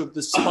center of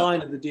the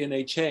spine of the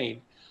DNA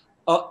chain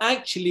are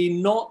actually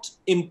not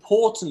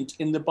important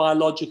in the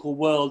biological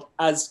world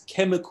as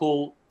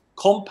chemical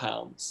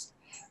compounds.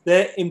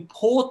 They're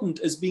important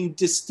as being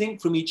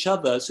distinct from each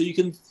other, so you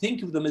can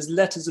think of them as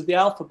letters of the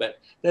alphabet.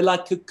 They're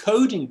like a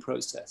coding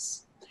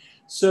process.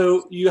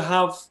 So you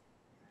have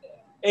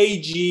A,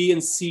 G,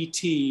 and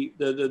CT,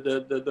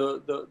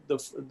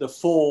 the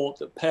 4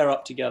 that pair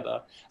up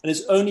together, and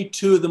it's only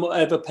 2 of them will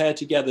ever pair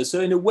together. So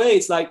in a way,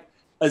 it's like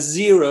a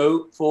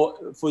 0 for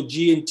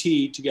G and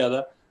T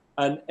together,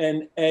 and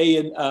A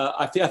and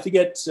I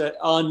forget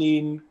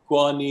arginine,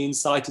 guanine,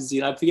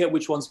 cytosine. I forget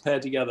which ones pair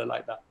together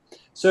like that.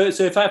 So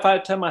if I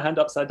turn my hand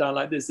upside down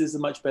like this is a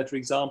much better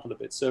example of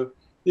it. So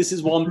this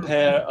is one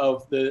pair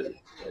of the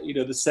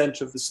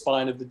center of the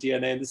spine of the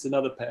DNA, and this is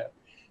another pair.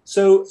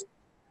 So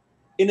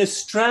in a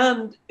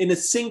strand, in a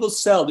single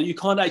cell that you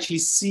can't actually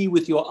see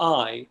with your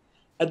eye,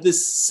 at the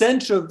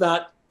center of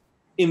that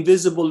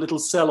invisible little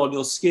cell on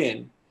your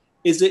skin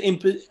is an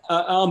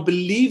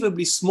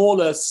unbelievably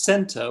smaller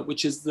center,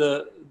 which is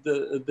the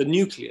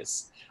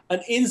nucleus.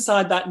 And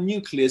inside that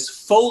nucleus,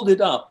 folded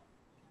up,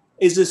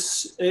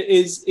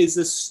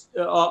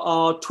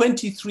 are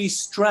 23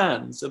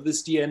 strands of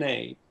this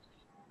DNA.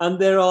 And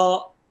there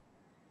are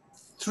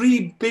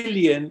 3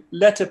 billion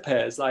letter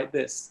pairs like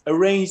this,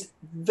 arranged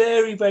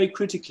very, very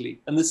critically.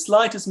 And the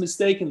slightest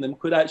mistake in them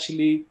could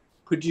actually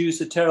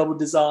produce a terrible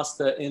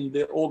disaster in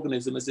the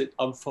organism as it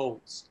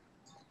unfolds.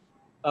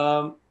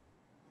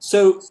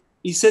 So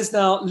he says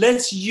now,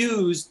 let's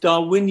use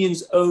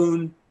Darwinian's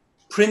own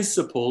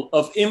principle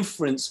of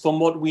inference from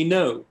what we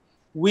know.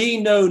 We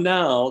know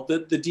now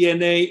that the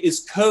DNA is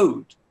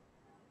code,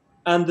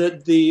 and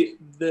that the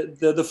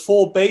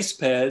 4 base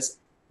pairs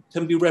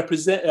can be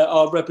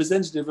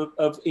representative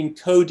of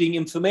encoding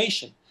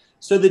information.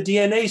 So the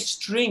DNA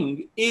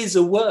string is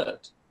a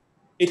word.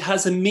 It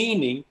has a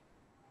meaning,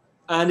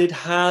 and it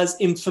has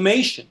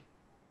information.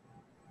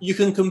 you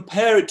can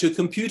compare it to a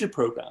computer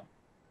program.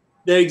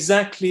 They're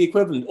exactly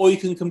equivalent. Or you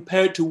can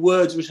compare it to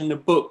words written in a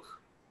book,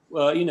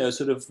 you know,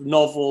 sort of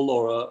novel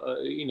or,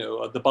 you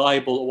know, the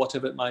Bible or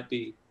whatever it might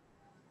be.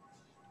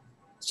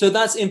 So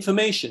that's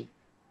information.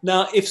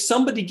 Now, if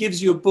somebody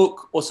gives you a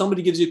book or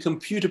somebody gives you a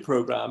computer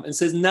program and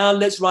says, now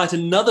let's write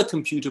another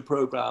computer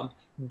program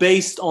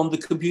based on the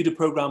computer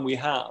program we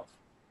have.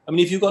 I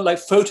mean, if you've got like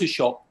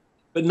Photoshop,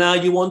 but now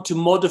you want to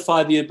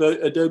modify the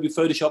Adobe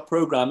Photoshop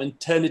program and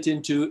turn it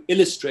into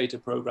Illustrator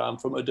program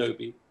from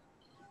Adobe.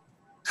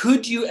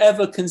 Could you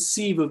ever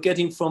conceive of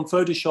getting from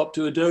Photoshop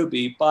to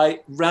Adobe by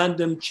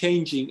random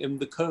changing in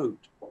the code?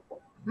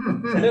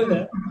 Hello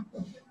there.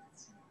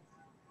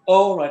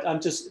 All right, I'm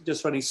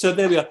just running. So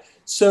there we are.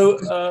 So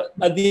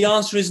the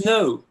answer is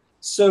no.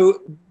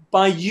 So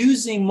by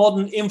using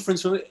modern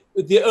inference,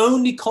 the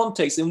only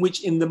context in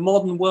which in the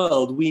modern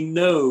world we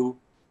know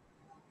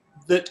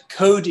that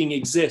coding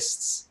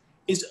exists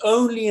is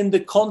only in the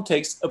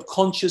context of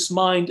conscious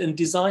mind and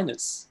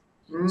designers.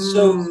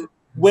 So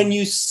when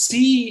you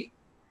see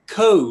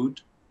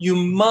code, you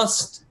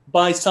must,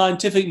 by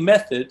scientific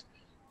method,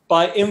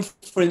 by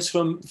inference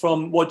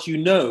from what you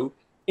know,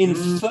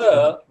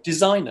 infer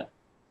designer.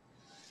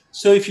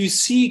 So if you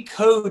see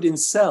code in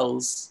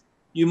cells,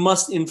 you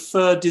must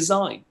infer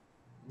design.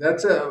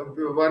 That's a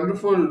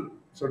wonderful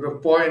sort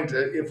of point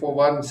for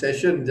one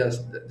session.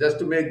 Just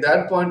to make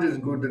that point is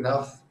good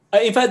enough.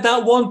 In fact,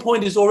 that one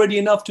point is already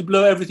enough to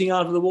blow everything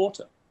out of the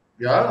water.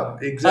 Yeah,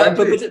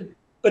 exactly.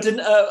 But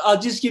I'll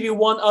just give you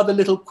one other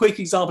little quick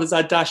example as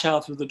I dash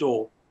out through the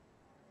door.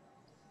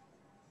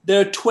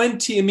 There are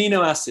 20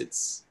 amino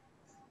acids,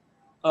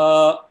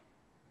 of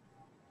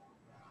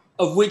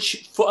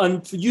which,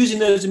 for using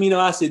those amino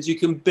acids, you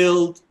can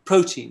build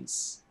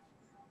proteins.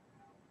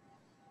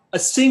 A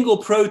single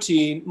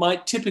protein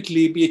might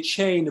typically be a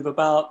chain of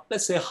about,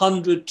 let's say,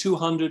 100,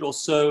 200 or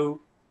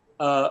so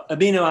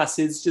amino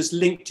acids just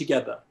linked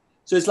together.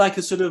 So it's like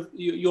a sort of,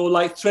 you're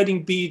like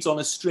threading beads on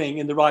a string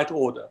in the right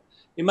order.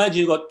 Imagine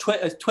you've got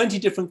 20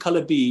 different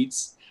color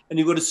beads and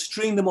you've got to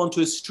string them onto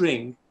a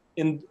string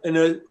in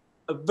a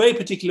very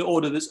particular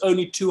order that's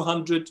only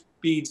 200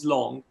 beads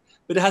long,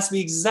 but it has to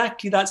be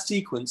exactly that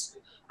sequence.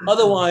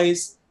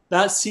 Otherwise,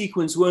 that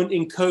sequence won't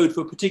encode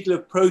for a particular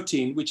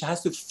protein, which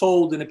has to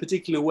fold in a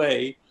particular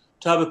way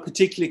to have a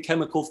particular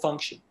chemical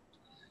function.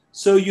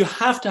 So you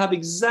have to have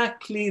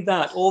exactly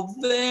that, or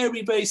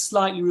very, very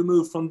slightly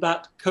removed from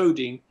that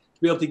coding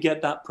to be able to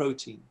get that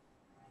protein.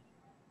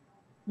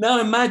 Now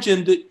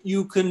imagine that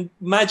you can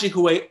magic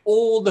away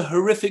all the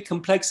horrific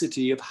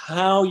complexity of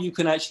how you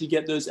can actually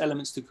get those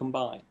elements to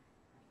combine.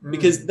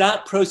 Because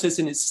that process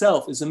in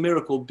itself is a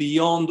miracle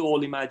beyond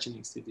all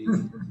imagining,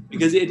 Siddhi.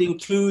 Because it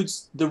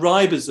includes the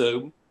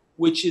ribosome,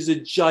 which is a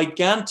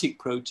gigantic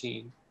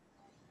protein,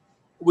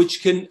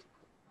 which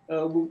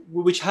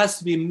has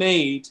to be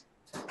made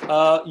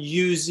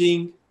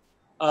using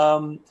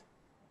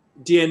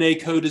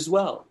DNA code as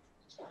well.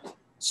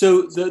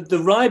 So the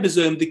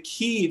ribosome, the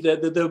key,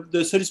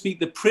 the so to speak,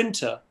 the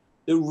printer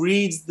that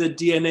reads the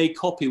DNA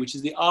copy, which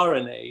is the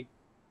RNA,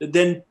 that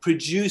then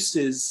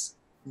produces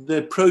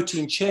the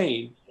protein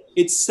chain,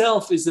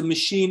 itself is a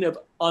machine of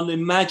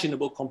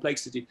unimaginable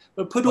complexity.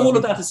 But put all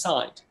of that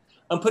aside,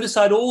 and put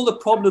aside all the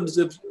problems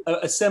of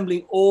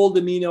assembling all the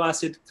amino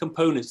acid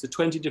components, the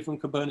 20 different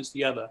components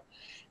together.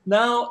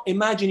 Now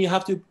imagine you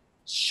have to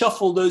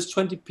shuffle those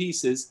 20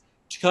 pieces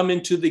to come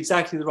into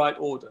exactly the right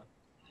order.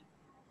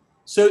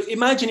 So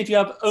imagine if you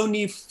have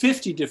only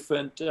 50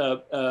 different,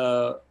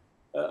 a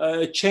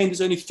chain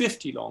that's only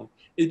 50 long.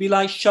 It'd be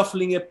like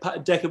shuffling a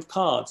deck of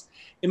cards.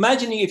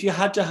 Imagining if you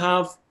had to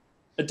have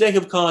a deck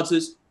of cards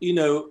that's,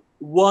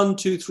 1,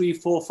 2, 3,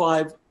 4,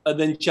 5, and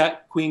then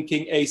Jack, Queen,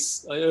 King,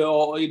 Ace,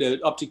 or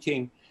up to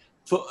King,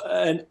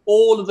 and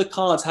all of the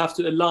cards have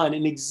to align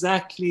in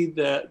exactly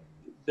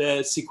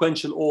their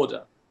sequential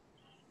order.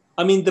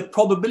 I mean, the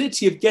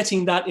probability of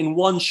getting that in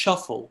one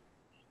shuffle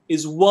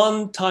is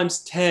 1 times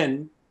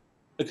 10,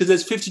 because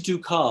there's 52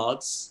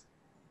 cards.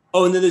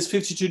 Oh, and then there's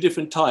 52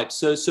 different types.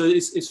 So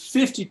it's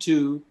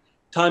 52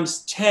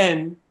 times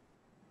 10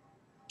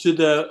 to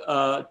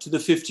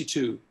the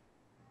 52.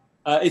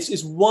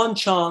 It's 1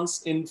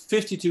 chance in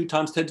 52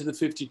 times 10 to the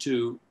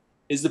 52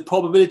 is the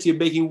probability of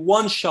making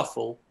one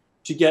shuffle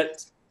to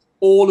get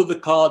all of the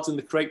cards in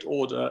the correct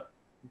order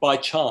by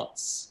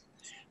chance.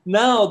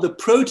 Now the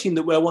protein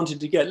that we're wanting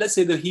to get, let's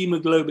say the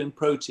hemoglobin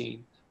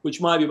protein, which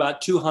might be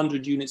about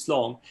 200 units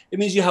long, it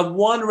means you have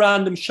one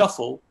random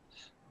shuffle,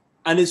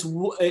 and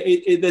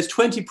there's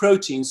 20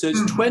 proteins, so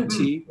it's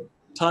 20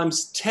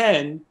 times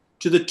 10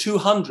 to the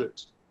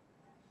 200.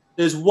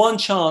 There's 1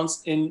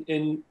 chance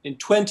in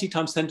 20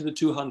 times 10 to the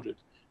 200.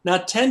 Now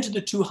 10 to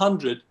the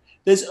 200,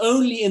 there's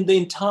only in the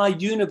entire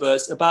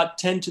universe about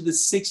 10 to the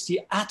 60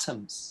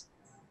 atoms.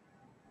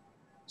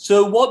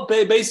 So what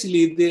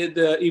basically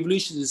the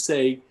evolutionists is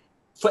saying,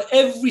 for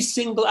every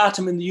single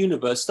atom in the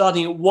universe,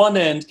 starting at one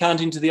end,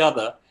 counting to the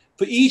other,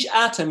 for each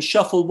atom,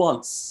 shuffle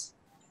once.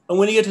 And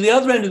when you get to the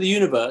other end of the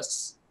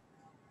universe,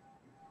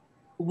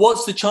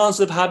 what's the chance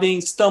of having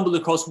stumbled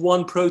across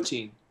one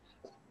protein?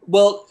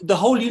 well, the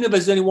whole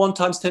universe is only 1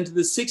 times 10 to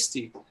the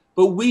 60,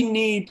 but we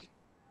need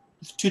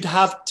to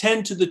have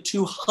 10 to the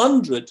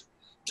 200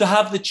 to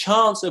have the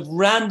chance of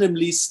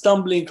randomly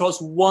stumbling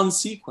across one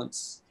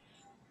sequence.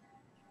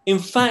 In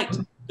fact,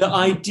 the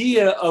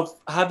idea of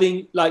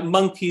having like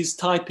monkeys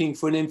typing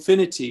for an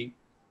infinity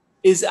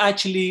is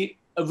actually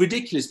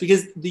ridiculous,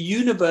 because the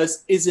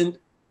universe isn't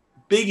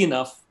big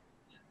enough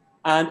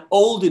and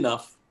old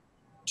enough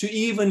to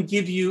even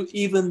give you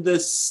even the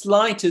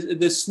slightest,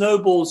 the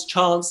snowball's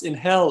chance in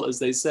hell, as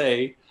they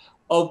say,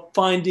 of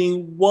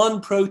finding one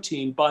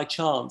protein by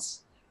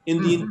chance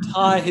in the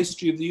entire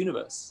history of the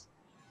universe.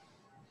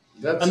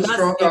 That's a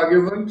strong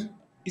argument.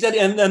 Exactly,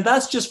 and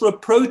that's just for a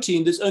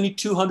protein that's only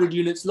 200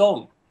 units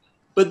long.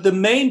 But the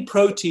main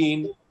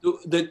protein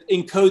that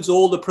encodes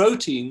all the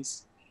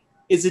proteins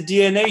is a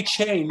DNA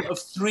chain of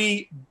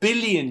 3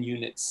 billion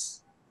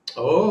units.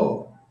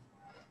 Oh.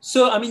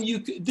 So, I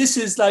mean, this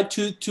is like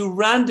to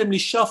randomly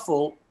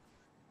shuffle,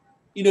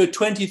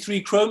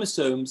 23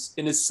 chromosomes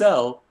in a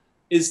cell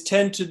is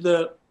 10 to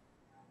the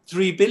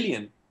 3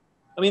 billion.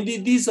 I mean,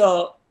 these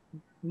are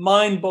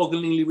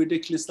mind-bogglingly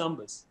ridiculous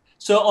numbers.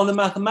 So on a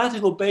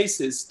mathematical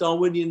basis,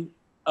 Darwinian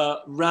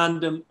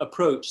random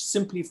approach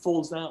simply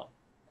falls down.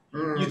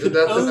 That's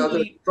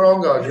another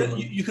strong argument.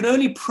 You can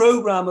only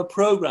program a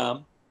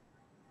program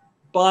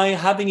by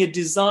having a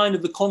design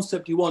of the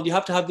concept you want. You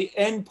have to have the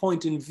end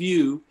point in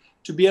view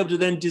to be able to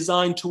then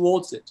design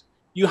towards it.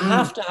 You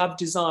have to have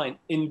design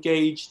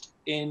engaged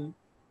in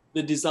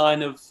the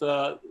design of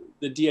the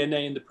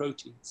DNA and the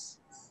proteins.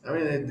 I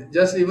mean,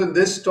 just even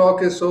this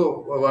talk is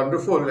so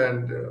wonderful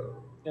and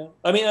yeah.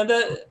 I mean, and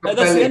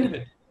that's the end of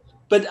it.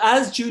 But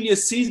as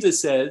Julius Caesar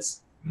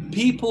says,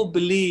 people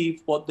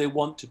believe what they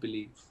want to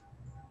believe.